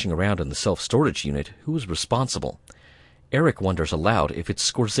busy thrashing around in the self-storage unit, who was responsible? Eric wonders aloud if it's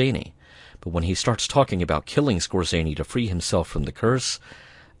Skorzeny. But when he starts talking about killing Skorzeny to free himself from the curse...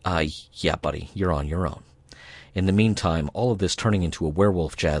 yeah, buddy, you're on your own. In the meantime, all of this turning into a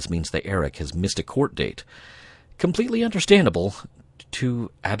werewolf jazz means that Eric has missed a court date. Completely understandable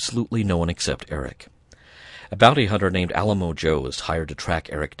to absolutely no one except Eric. A bounty hunter named Alamo Joe is hired to track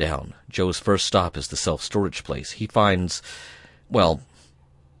Eric down. Joe's first stop is the self-storage place. He finds, well,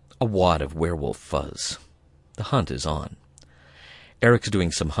 a wad of werewolf fuzz. The hunt is on. Eric's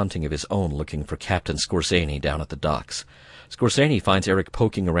doing some hunting of his own looking for Captain Skorzeny down at the docks. Skorzeny finds Eric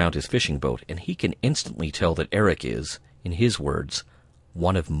poking around his fishing boat, and he can instantly tell that Eric is, in his words,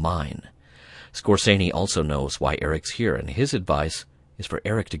 one of mine. Skorzeny also knows why Eric's here, and his advice is for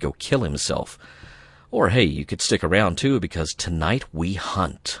Eric to go kill himself. Or, hey, you could stick around, too, because tonight we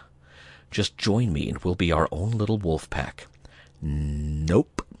hunt. Just join me, and we'll be our own little wolf pack.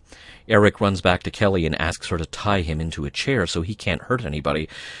 Nope. Eric runs back to Kelly and asks her to tie him into a chair so he can't hurt anybody,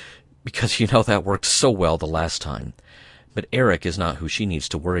 because you know that worked so well the last time. But Eric is not who she needs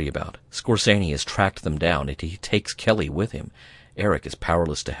to worry about. Skorzeny has tracked them down, and he takes Kelly with him. Eric is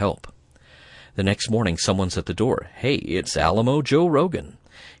powerless to help. The next morning, someone's at the door. Hey, it's Alamo Joe Rogan.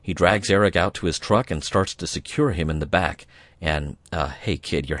 He drags Eric out to his truck and starts to secure him in the back. And, hey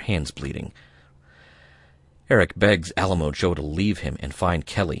kid, your hand's bleeding. Eric begs Alamo Joe to leave him and find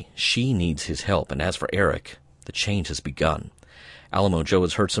Kelly. She needs his help, and as for Eric, the change has begun. Alamo Joe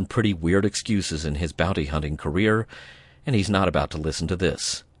has heard some pretty weird excuses in his bounty hunting career, and he's not about to listen to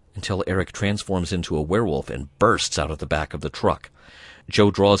this, until Eric transforms into a werewolf and bursts out of the back of the truck. Joe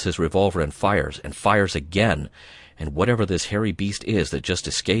draws his revolver and fires again, and whatever this hairy beast is that just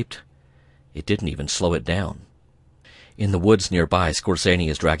escaped, it didn't even slow it down. In the woods nearby, Skorzeny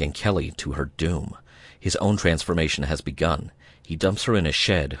is dragging Kelly to her doom. His own transformation has begun. He dumps her in a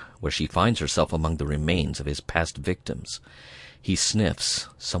shed, where she finds herself among the remains of his past victims. He sniffs.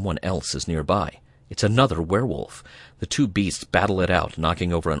 Someone else is nearby. It's another werewolf. The two beasts battle it out,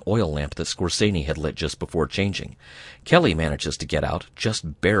 knocking over an oil lamp that Skorzeny had lit just before changing. Kelly manages to get out,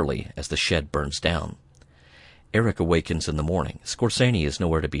 just barely, as the shed burns down. Eric awakens in the morning. Skorzeny is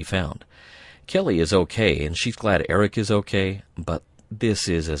nowhere to be found. Kelly is okay, and she's glad Eric is okay, but this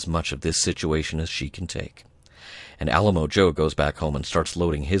is as much of this situation as she can take. And Alamo Joe goes back home and starts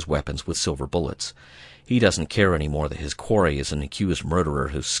loading his weapons with silver bullets. He doesn't care anymore that his quarry is an accused murderer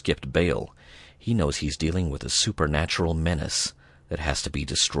who skipped bail. He knows he's dealing with a supernatural menace that has to be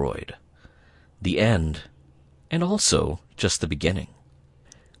destroyed. The end, and also just the beginning.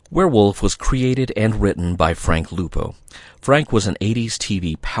 Werewolf was created and written by Frank Lupo. Frank was an 80s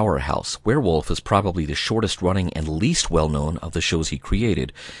TV powerhouse. Werewolf is probably the shortest running and least well-known of the shows he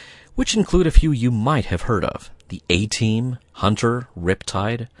created, which include a few you might have heard of. The A-Team, Hunter,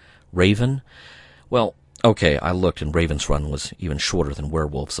 Riptide, Raven. Well, okay, I looked and Raven's run was even shorter than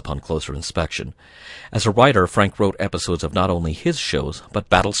Werewolf's upon closer inspection. As a writer, Frank wrote episodes of not only his shows, but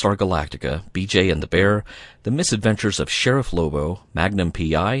Battlestar Galactica, BJ and the Bear, The Misadventures of Sheriff Lobo, Magnum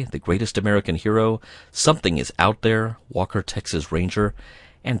P.I., The Greatest American Hero, Something is Out There, Walker Texas Ranger,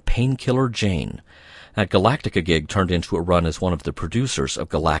 and Painkiller Jane. That Galactica gig turned into a run as one of the producers of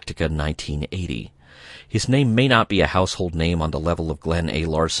Galactica 1980. His name may not be a household name on the level of Glenn A.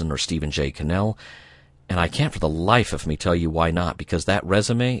 Larson or Stephen J. Cannell, and I can't for the life of me tell you why not, because that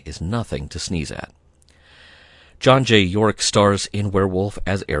resume is nothing to sneeze at. John J. York stars in Werewolf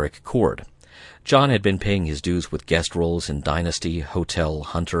as Eric Cord. John had been paying his dues with guest roles in Dynasty, Hotel,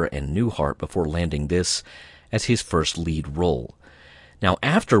 Hunter, and Newhart before landing this as his first lead role. Now,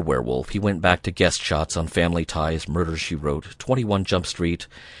 after Werewolf, he went back to guest shots on Family Ties, Murder, She Wrote, 21 Jump Street,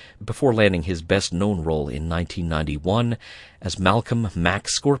 before landing his best-known role in 1991 as Malcolm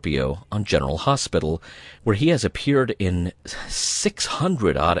Max Scorpio on General Hospital, where he has appeared in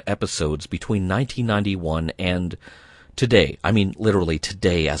 600-odd episodes between 1991 and today. I mean, literally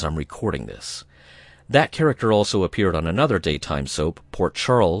today as I'm recording this. That character also appeared on another daytime soap, Port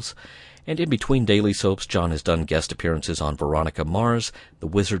Charles, and in between daily soaps, John has done guest appearances on Veronica Mars, The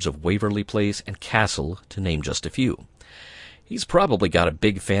Wizards of Waverly Place, and Castle, to name just a few. He's probably got a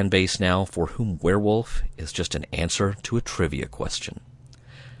big fan base now for whom Werewolf is just an answer to a trivia question.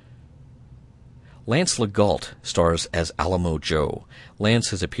 Lance Legault stars as Alamo Joe.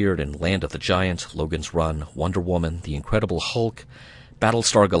 Lance has appeared in Land of the Giants, Logan's Run, Wonder Woman, The Incredible Hulk,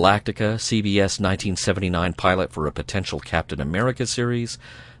 Battlestar Galactica, CBS 1979 pilot for a potential Captain America series,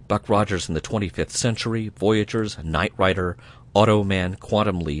 Buck Rogers in the 25th Century, Voyagers, Knight Rider, Automan,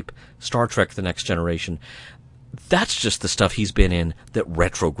 Quantum Leap, Star Trek The Next Generation. That's just the stuff he's been in that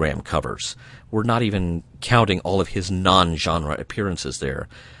Retrogram covers. We're not even counting all of his non-genre appearances there.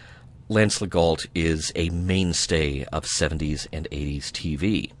 Lance Legault is a mainstay of 70s and 80s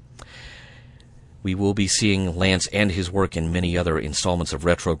TV. We will be seeing Lance and his work in many other installments of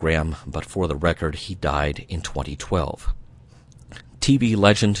Retrogram, but for the record, he died in 2012. TV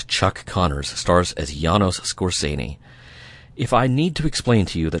legend Chuck Connors stars as Janos Skorzeny. If I need to explain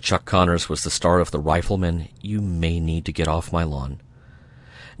to you that Chuck Connors was the star of The Rifleman, you may need to get off my lawn.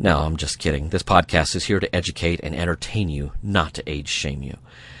 No, I'm just kidding. This podcast is here to educate and entertain you, not to age shame you.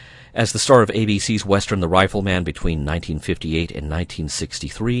 As the star of ABC's Western The Rifleman between 1958 and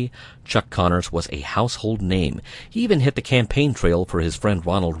 1963, Chuck Connors was a household name. He even hit the campaign trail for his friend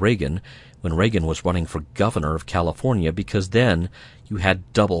Ronald Reagan when Reagan was running for governor of California, because then you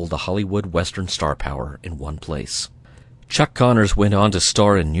had double the Hollywood Western star power in one place. Chuck Connors went on to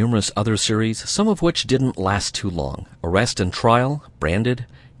star in numerous other series, some of which didn't last too long. Arrest and Trial, Branded,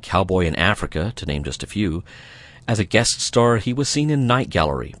 Cowboy in Africa, to name just a few. As a guest star, he was seen in Night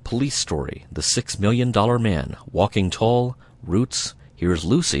Gallery, Police Story, The $6 Million Man, Walking Tall, Roots, Here's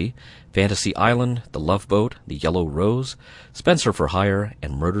Lucy, Fantasy Island, The Love Boat, The Yellow Rose, Spencer for Hire,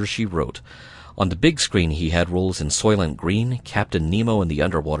 and Murder, She Wrote. On the big screen, he had roles in Soylent Green, Captain Nemo and the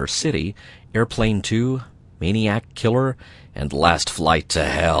Underwater City, Airplane 2, Maniac Killer, and Last Flight to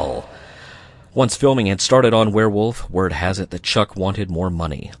Hell. Once filming had started on Werewolf, word has it that Chuck wanted more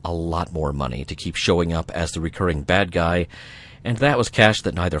money, a lot more money, to keep showing up as the recurring bad guy, and that was cash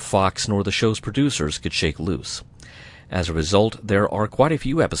that neither Fox nor the show's producers could shake loose. As a result, there are quite a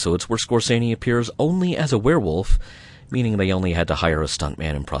few episodes where Skorzeny appears only as a werewolf, meaning they only had to hire a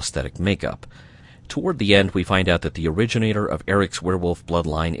stuntman in prosthetic makeup. Toward the end, we find out that the originator of Eric's werewolf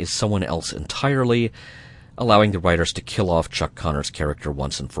bloodline is someone else entirely, allowing the writers to kill off Chuck Connors' character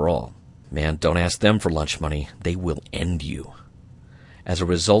once and for all. Man, don't ask them for lunch money. They will end you. As a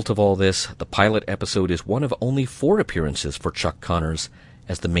result of all this, the pilot episode is one of only 4 appearances for Chuck Connors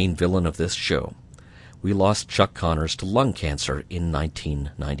as the main villain of this show. We lost Chuck Connors to lung cancer in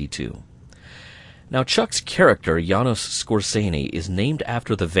 1992. Now, Chuck's character, Janos Skorzeny, is named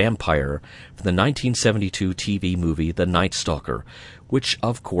after the vampire from the 1972 TV movie The Night Stalker, which,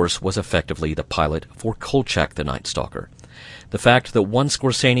 of course, was effectively the pilot for Kolchak the Night Stalker. The fact that one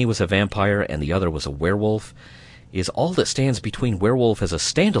Skorzeny was a vampire and the other was a werewolf is all that stands between Werewolf as a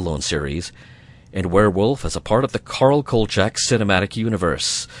standalone series and Werewolf as a part of the Carl Kolchak cinematic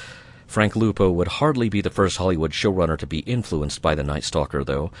universe. Frank Lupo would hardly be the first Hollywood showrunner to be influenced by The Night Stalker,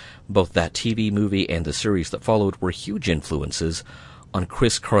 though. Both that TV movie and the series that followed were huge influences on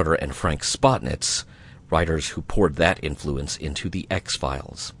Chris Carter and Frank Spotnitz, writers who poured that influence into The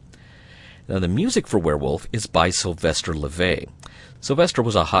X-Files. Now, the music for Werewolf is by Sylvester LeVay. Sylvester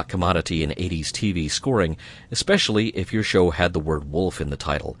was a hot commodity in 80s TV scoring, especially if your show had the word wolf in the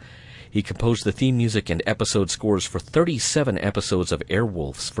title. He composed the theme music and episode scores for 37 episodes of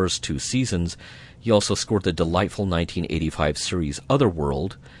Airwolf's first 2 seasons. He also scored the delightful 1985 series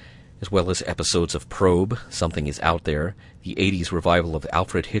Otherworld, as well as episodes of Probe, Something Is Out There, the 80s revival of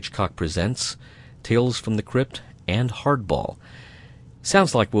Alfred Hitchcock Presents, Tales from the Crypt, and Hardball.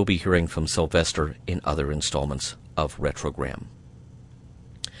 Sounds like we'll be hearing from Sylvester in other installments of Retrogram.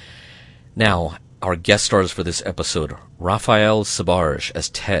 Now, our guest stars for this episode, Raphael Sbarge as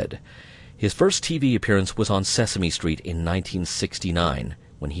Ted. His first TV appearance was on Sesame Street in 1969,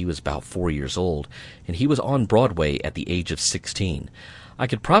 when he was about 4 years old, and he was on Broadway at the age of 16. I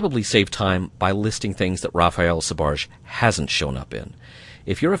could probably save time by listing things that Raphael Sbarge hasn't shown up in.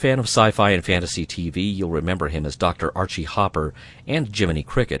 If you're a fan of sci-fi and fantasy TV, you'll remember him as Dr. Archie Hopper and Jiminy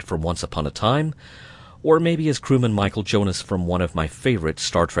Cricket from Once Upon a Time, Or maybe as crewman Michael Jonas from one of my favorite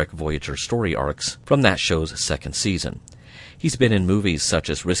Star Trek Voyager story arcs from that show's second season. He's been in movies such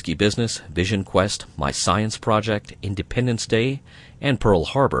as Risky Business, Vision Quest, My Science Project, Independence Day, and Pearl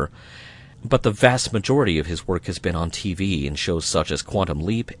Harbor, but the vast majority of his work has been on TV in shows such as Quantum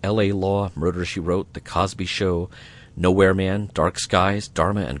Leap, L.A. Law, Murder, She Wrote, The Cosby Show, Nowhere Man, Dark Skies,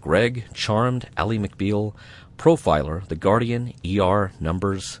 Dharma and Greg, Charmed, Ally McBeal, Profiler, The Guardian, ER,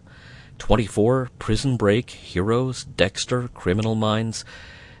 Numbers, 24, Prison Break, Heroes, Dexter, Criminal Minds.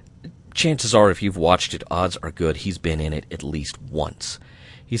 Chances are, if you've watched it, odds are good he's been in it at least once.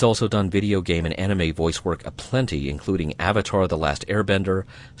 He's also done video game and anime voice work aplenty, including Avatar: The Last Airbender,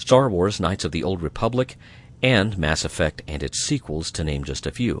 Star Wars: Knights of the Old Republic, and Mass Effect and its sequels, to name just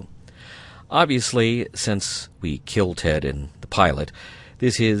a few. Obviously, since we kill Ted in the pilot,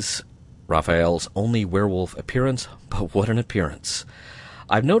 this is Raphael's only werewolf appearance, but what an appearance.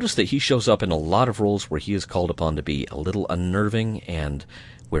 I've noticed that he shows up in a lot of roles where he is called upon to be a little unnerving, and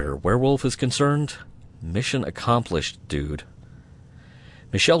where werewolf is concerned, mission accomplished, dude.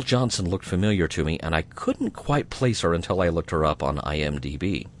 Michelle Johnson looked familiar to me, and I couldn't quite place her until I looked her up on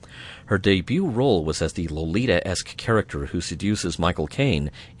IMDb. Her debut role was as the Lolita-esque character who seduces Michael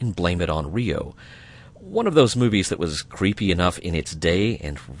Caine in Blame It on Rio, one of those movies that was creepy enough in its day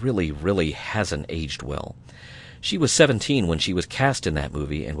and really, really hasn't aged well. She was 17 when she was cast in that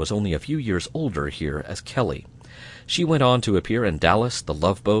movie and was only a few years older here as Kelly. She went on to appear in Dallas, The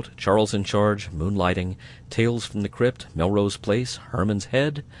Love Boat, Charles in Charge, Moonlighting, Tales from the Crypt, Melrose Place, Herman's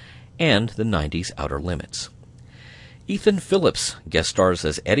Head, and the 90s Outer Limits. Ethan Phillips guest stars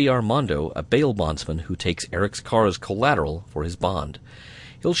as Eddie Armando, a bail bondsman who takes Eric's car as collateral for his bond.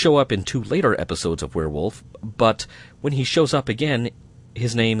 He'll show up in 2 later episodes of Werewolf, but when he shows up again,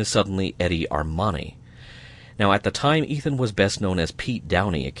 his name is suddenly Eddie Armani. Now, at the time, Ethan was best known as Pete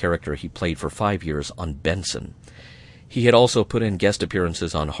Downey, a character he played for 5 years on Benson. He had also put in guest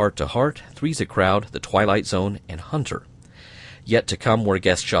appearances on Heart to Heart, Three's a Crowd, The Twilight Zone, and Hunter. Yet to come were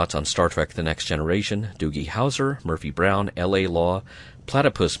guest shots on Star Trek The Next Generation, Doogie Howser, Murphy Brown, L.A. Law,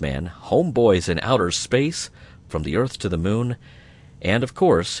 Platypus Man, Homeboys in Outer Space, From the Earth to the Moon, and, of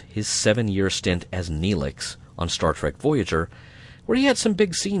course, his 7-year stint as Neelix on Star Trek Voyager, where he had some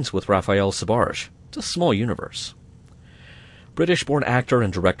big scenes with Raphael Sbarge. It's a small universe. British-born actor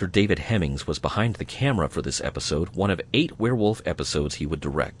and director David Hemmings was behind the camera for this episode, one of 8 werewolf episodes he would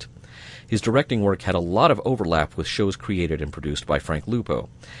direct. His directing work had a lot of overlap with shows created and produced by Frank Lupo.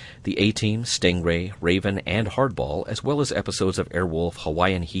 The A-Team, Stingray, Raven, and Hardball, as well as episodes of Airwolf,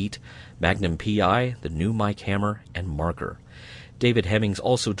 Hawaiian Heat, Magnum P.I., The New Mike Hammer, and Marker. David Hemmings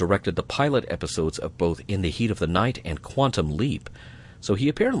also directed the pilot episodes of both In the Heat of the Night and Quantum Leap, so he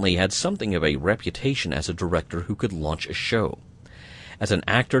apparently had something of a reputation as a director who could launch a show. As an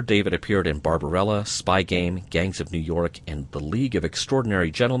actor, David appeared in Barbarella, Spy Game, Gangs of New York, and The League of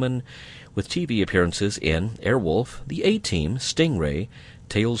Extraordinary Gentlemen, with TV appearances in Airwolf, The A-Team, Stingray,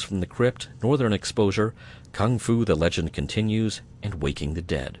 Tales from the Crypt, Northern Exposure, Kung Fu: The Legend Continues, and Waking the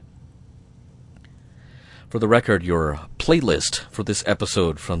Dead. For the record, your playlist for this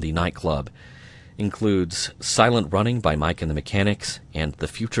episode from the nightclub includes Silent Running by Mike and the Mechanics and The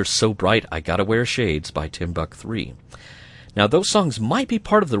Future's So Bright I Gotta Wear Shades by Timbuk 3. Now, those songs might be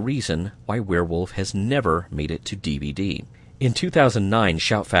part of the reason why Werewolf has never made it to DVD. In 2009,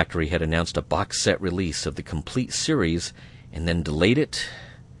 Shout Factory had announced a box set release of the complete series and then delayed it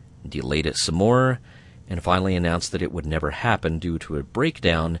some more, and finally announced that it would never happen due to a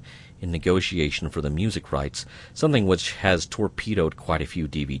breakdown in negotiation for the music rights, something which has torpedoed quite a few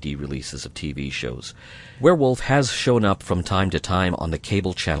DVD releases of TV shows. Werewolf has shown up from time to time on the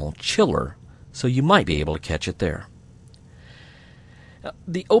cable channel Chiller, so you might be able to catch it there.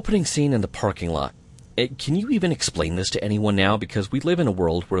 The opening scene in the parking lot. Can you even explain this to anyone now? Because we live in a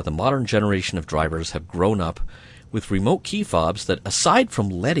world where the modern generation of drivers have grown up with remote key fobs that, aside from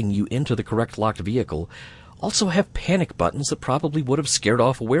letting you into the correct locked vehicle, also have panic buttons that probably would have scared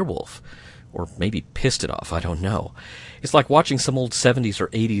off a werewolf. Or maybe pissed it off, I don't know. It's like watching some old 70s or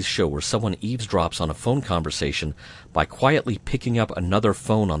 80s show where someone eavesdrops on a phone conversation by quietly picking up another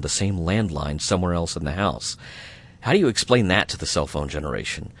phone on the same landline somewhere else in the house. How do you explain that to the cell phone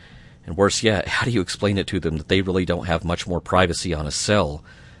generation? And worse yet, how do you explain it to them that they really don't have much more privacy on a cell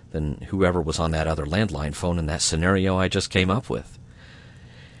than whoever was on that other landline phone in that scenario I just came up with?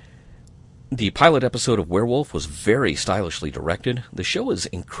 The pilot episode of Werewolf was very stylishly directed. The show is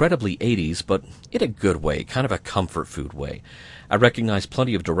incredibly 80s, but in a good way, kind of a comfort food way. I recognize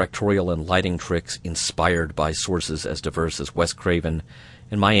plenty of directorial and lighting tricks inspired by sources as diverse as Wes Craven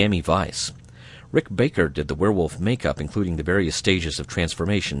and Miami Vice. Rick Baker did the werewolf makeup, including the various stages of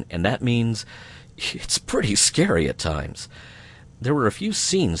transformation, and that means it's pretty scary at times. There were a few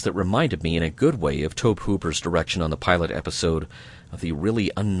scenes that reminded me in a good way of Tobe Hooper's direction on the pilot episode of the really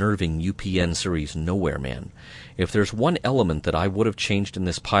unnerving UPN series Nowhere Man. If there's one element that I would have changed in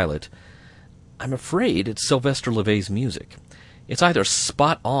this pilot, I'm afraid it's Sylvester LeVay's music. It's either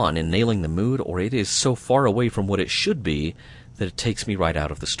spot on in nailing the mood, or it is so far away from what it should be that it takes me right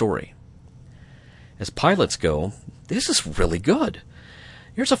out of the story. As pilots go, this is really good.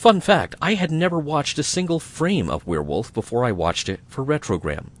 Here's a fun fact. I had never watched a single frame of Werewolf before I watched it for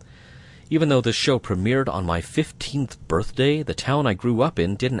Retrogram. Even though this show premiered on my 15th birthday, the town I grew up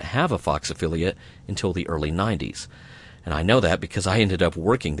in didn't have a Fox affiliate until the early 90s. And I know that because I ended up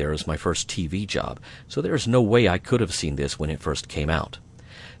working there as my first TV job, so there's no way I could have seen this when it first came out.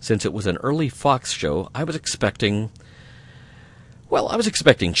 Since it was an early Fox show, I was expecting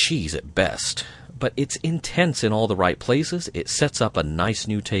cheese at best. But it's intense in all the right places. It sets up a nice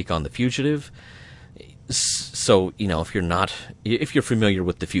new take on The Fugitive. So, if you're familiar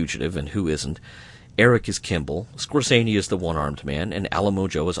with The Fugitive, and who isn't, Eric is Kimball, Scorsese is the one-armed man, and Alamo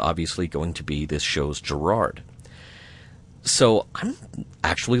Joe is obviously going to be this show's Gerard. So I'm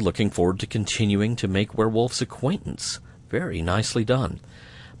actually looking forward to continuing to make Werewolf's acquaintance. Very nicely done.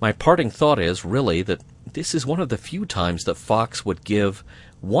 My parting thought is, really, that this is one of the few times that Fox would give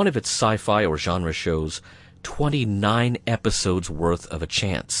one of its sci-fi or genre shows 29 episodes worth of a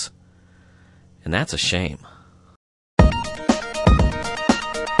chance. And that's a shame.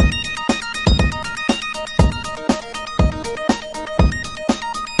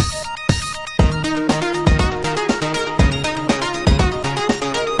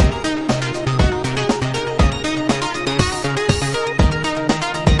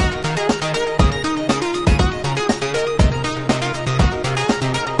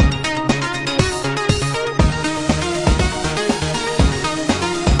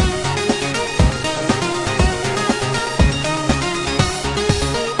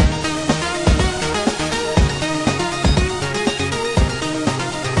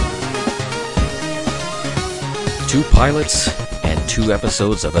 Two pilots and 2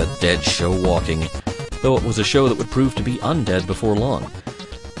 episodes of a dead show walking, though it was a show that would prove to be undead before long.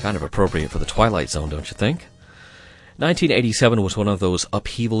 Kind of appropriate for the Twilight Zone, don't you think? 1987 was one of those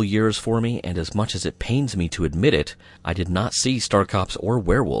upheaval years for me, and as much as it pains me to admit it, I did not see Star Cops or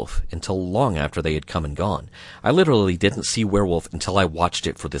Werewolf until long after they had come and gone. I literally didn't see Werewolf until I watched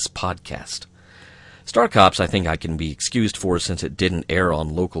it for this podcast. Star Cops I think I can be excused for since it didn't air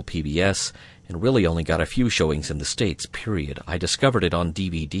on local PBS, and really only got a few showings in the States, period. I discovered it on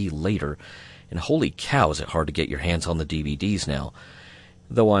DVD later, and holy cow is it hard to get your hands on the DVDs now.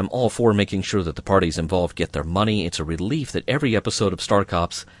 Though I'm all for making sure that the parties involved get their money, it's a relief that every episode of Star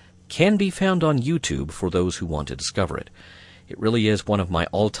Cops can be found on YouTube for those who want to discover it. It really is one of my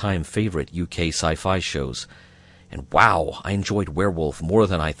all-time favorite UK sci-fi shows. And wow, I enjoyed Werewolf more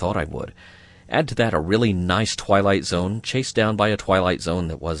than I thought I would. Add to that a really nice Twilight Zone, chased down by a Twilight Zone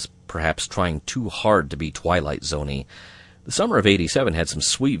that was perhaps trying too hard to be Twilight Zone-y. The summer of '87 had some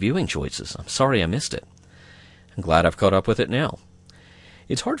sweet viewing choices. I'm sorry I missed it. I'm glad I've caught up with it now.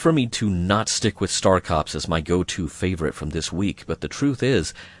 It's hard for me to not stick with Star Cops as my go-to favorite from this week, but the truth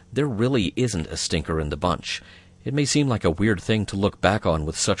is, there really isn't a stinker in the bunch. It may seem like a weird thing to look back on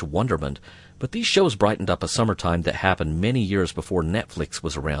with such wonderment, but these shows brightened up a summertime that happened many years before Netflix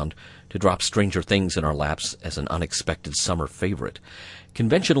was around to drop Stranger Things in our laps as an unexpected summer favorite.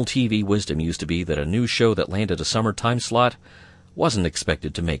 Conventional TV wisdom used to be that a new show that landed a summer time slot wasn't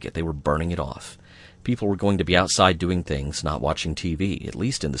expected to make it. They were burning it off. People were going to be outside doing things, not watching TV, at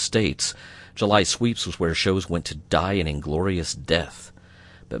least in the States. July sweeps was where shows went to die an inglorious death.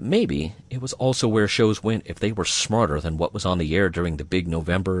 But maybe it was also where shows went if they were smarter than what was on the air during the big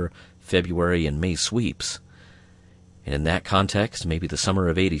November, February, and May sweeps. And in that context, maybe the summer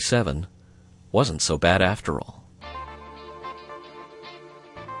of '87 wasn't so bad after all.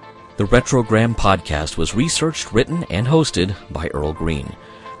 The Retrogram podcast was researched, written, and hosted by Earl Green.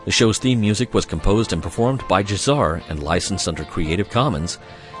 The show's theme music was composed and performed by Jazar and licensed under Creative Commons.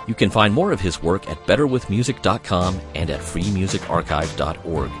 You can find more of his work at betterwithmusic.com and at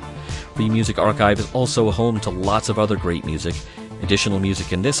freemusicarchive.org. Free Music Archive is also home to lots of other great music. Additional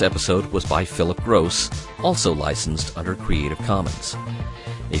music in this episode was by Philip Gross, also licensed under Creative Commons.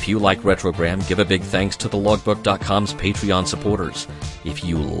 If you like Retrogram, give a big thanks to the Logbook.com's Patreon supporters. If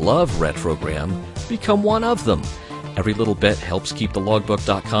you love Retrogram, become one of them. Every little bit helps keep the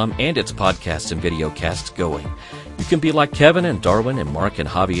Logbook.com and its podcasts and videocasts going. You can be like Kevin and Darwin and Mark and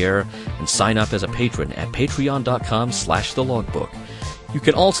Javier and sign up as a patron at patreon.com/thelogbook. You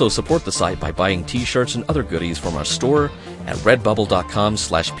can also support the site by buying t-shirts and other goodies from our store at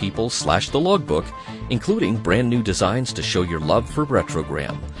redbubble.com/people/thelogbook, including brand new designs to show your love for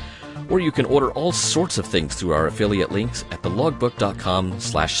Retrogram. Or you can order all sorts of things through our affiliate links at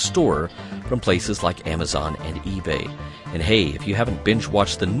thelogbook.com/store from places like Amazon and eBay. And hey, if you haven't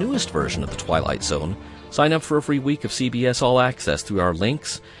binge-watched the newest version of The Twilight Zone, sign up for a free week of CBS All Access through our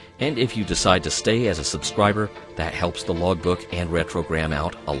links. And if you decide to stay as a subscriber, that helps the Logbook and Retrogram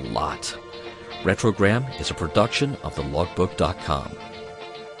out a lot. Retrogram is a production of thelogbook.com.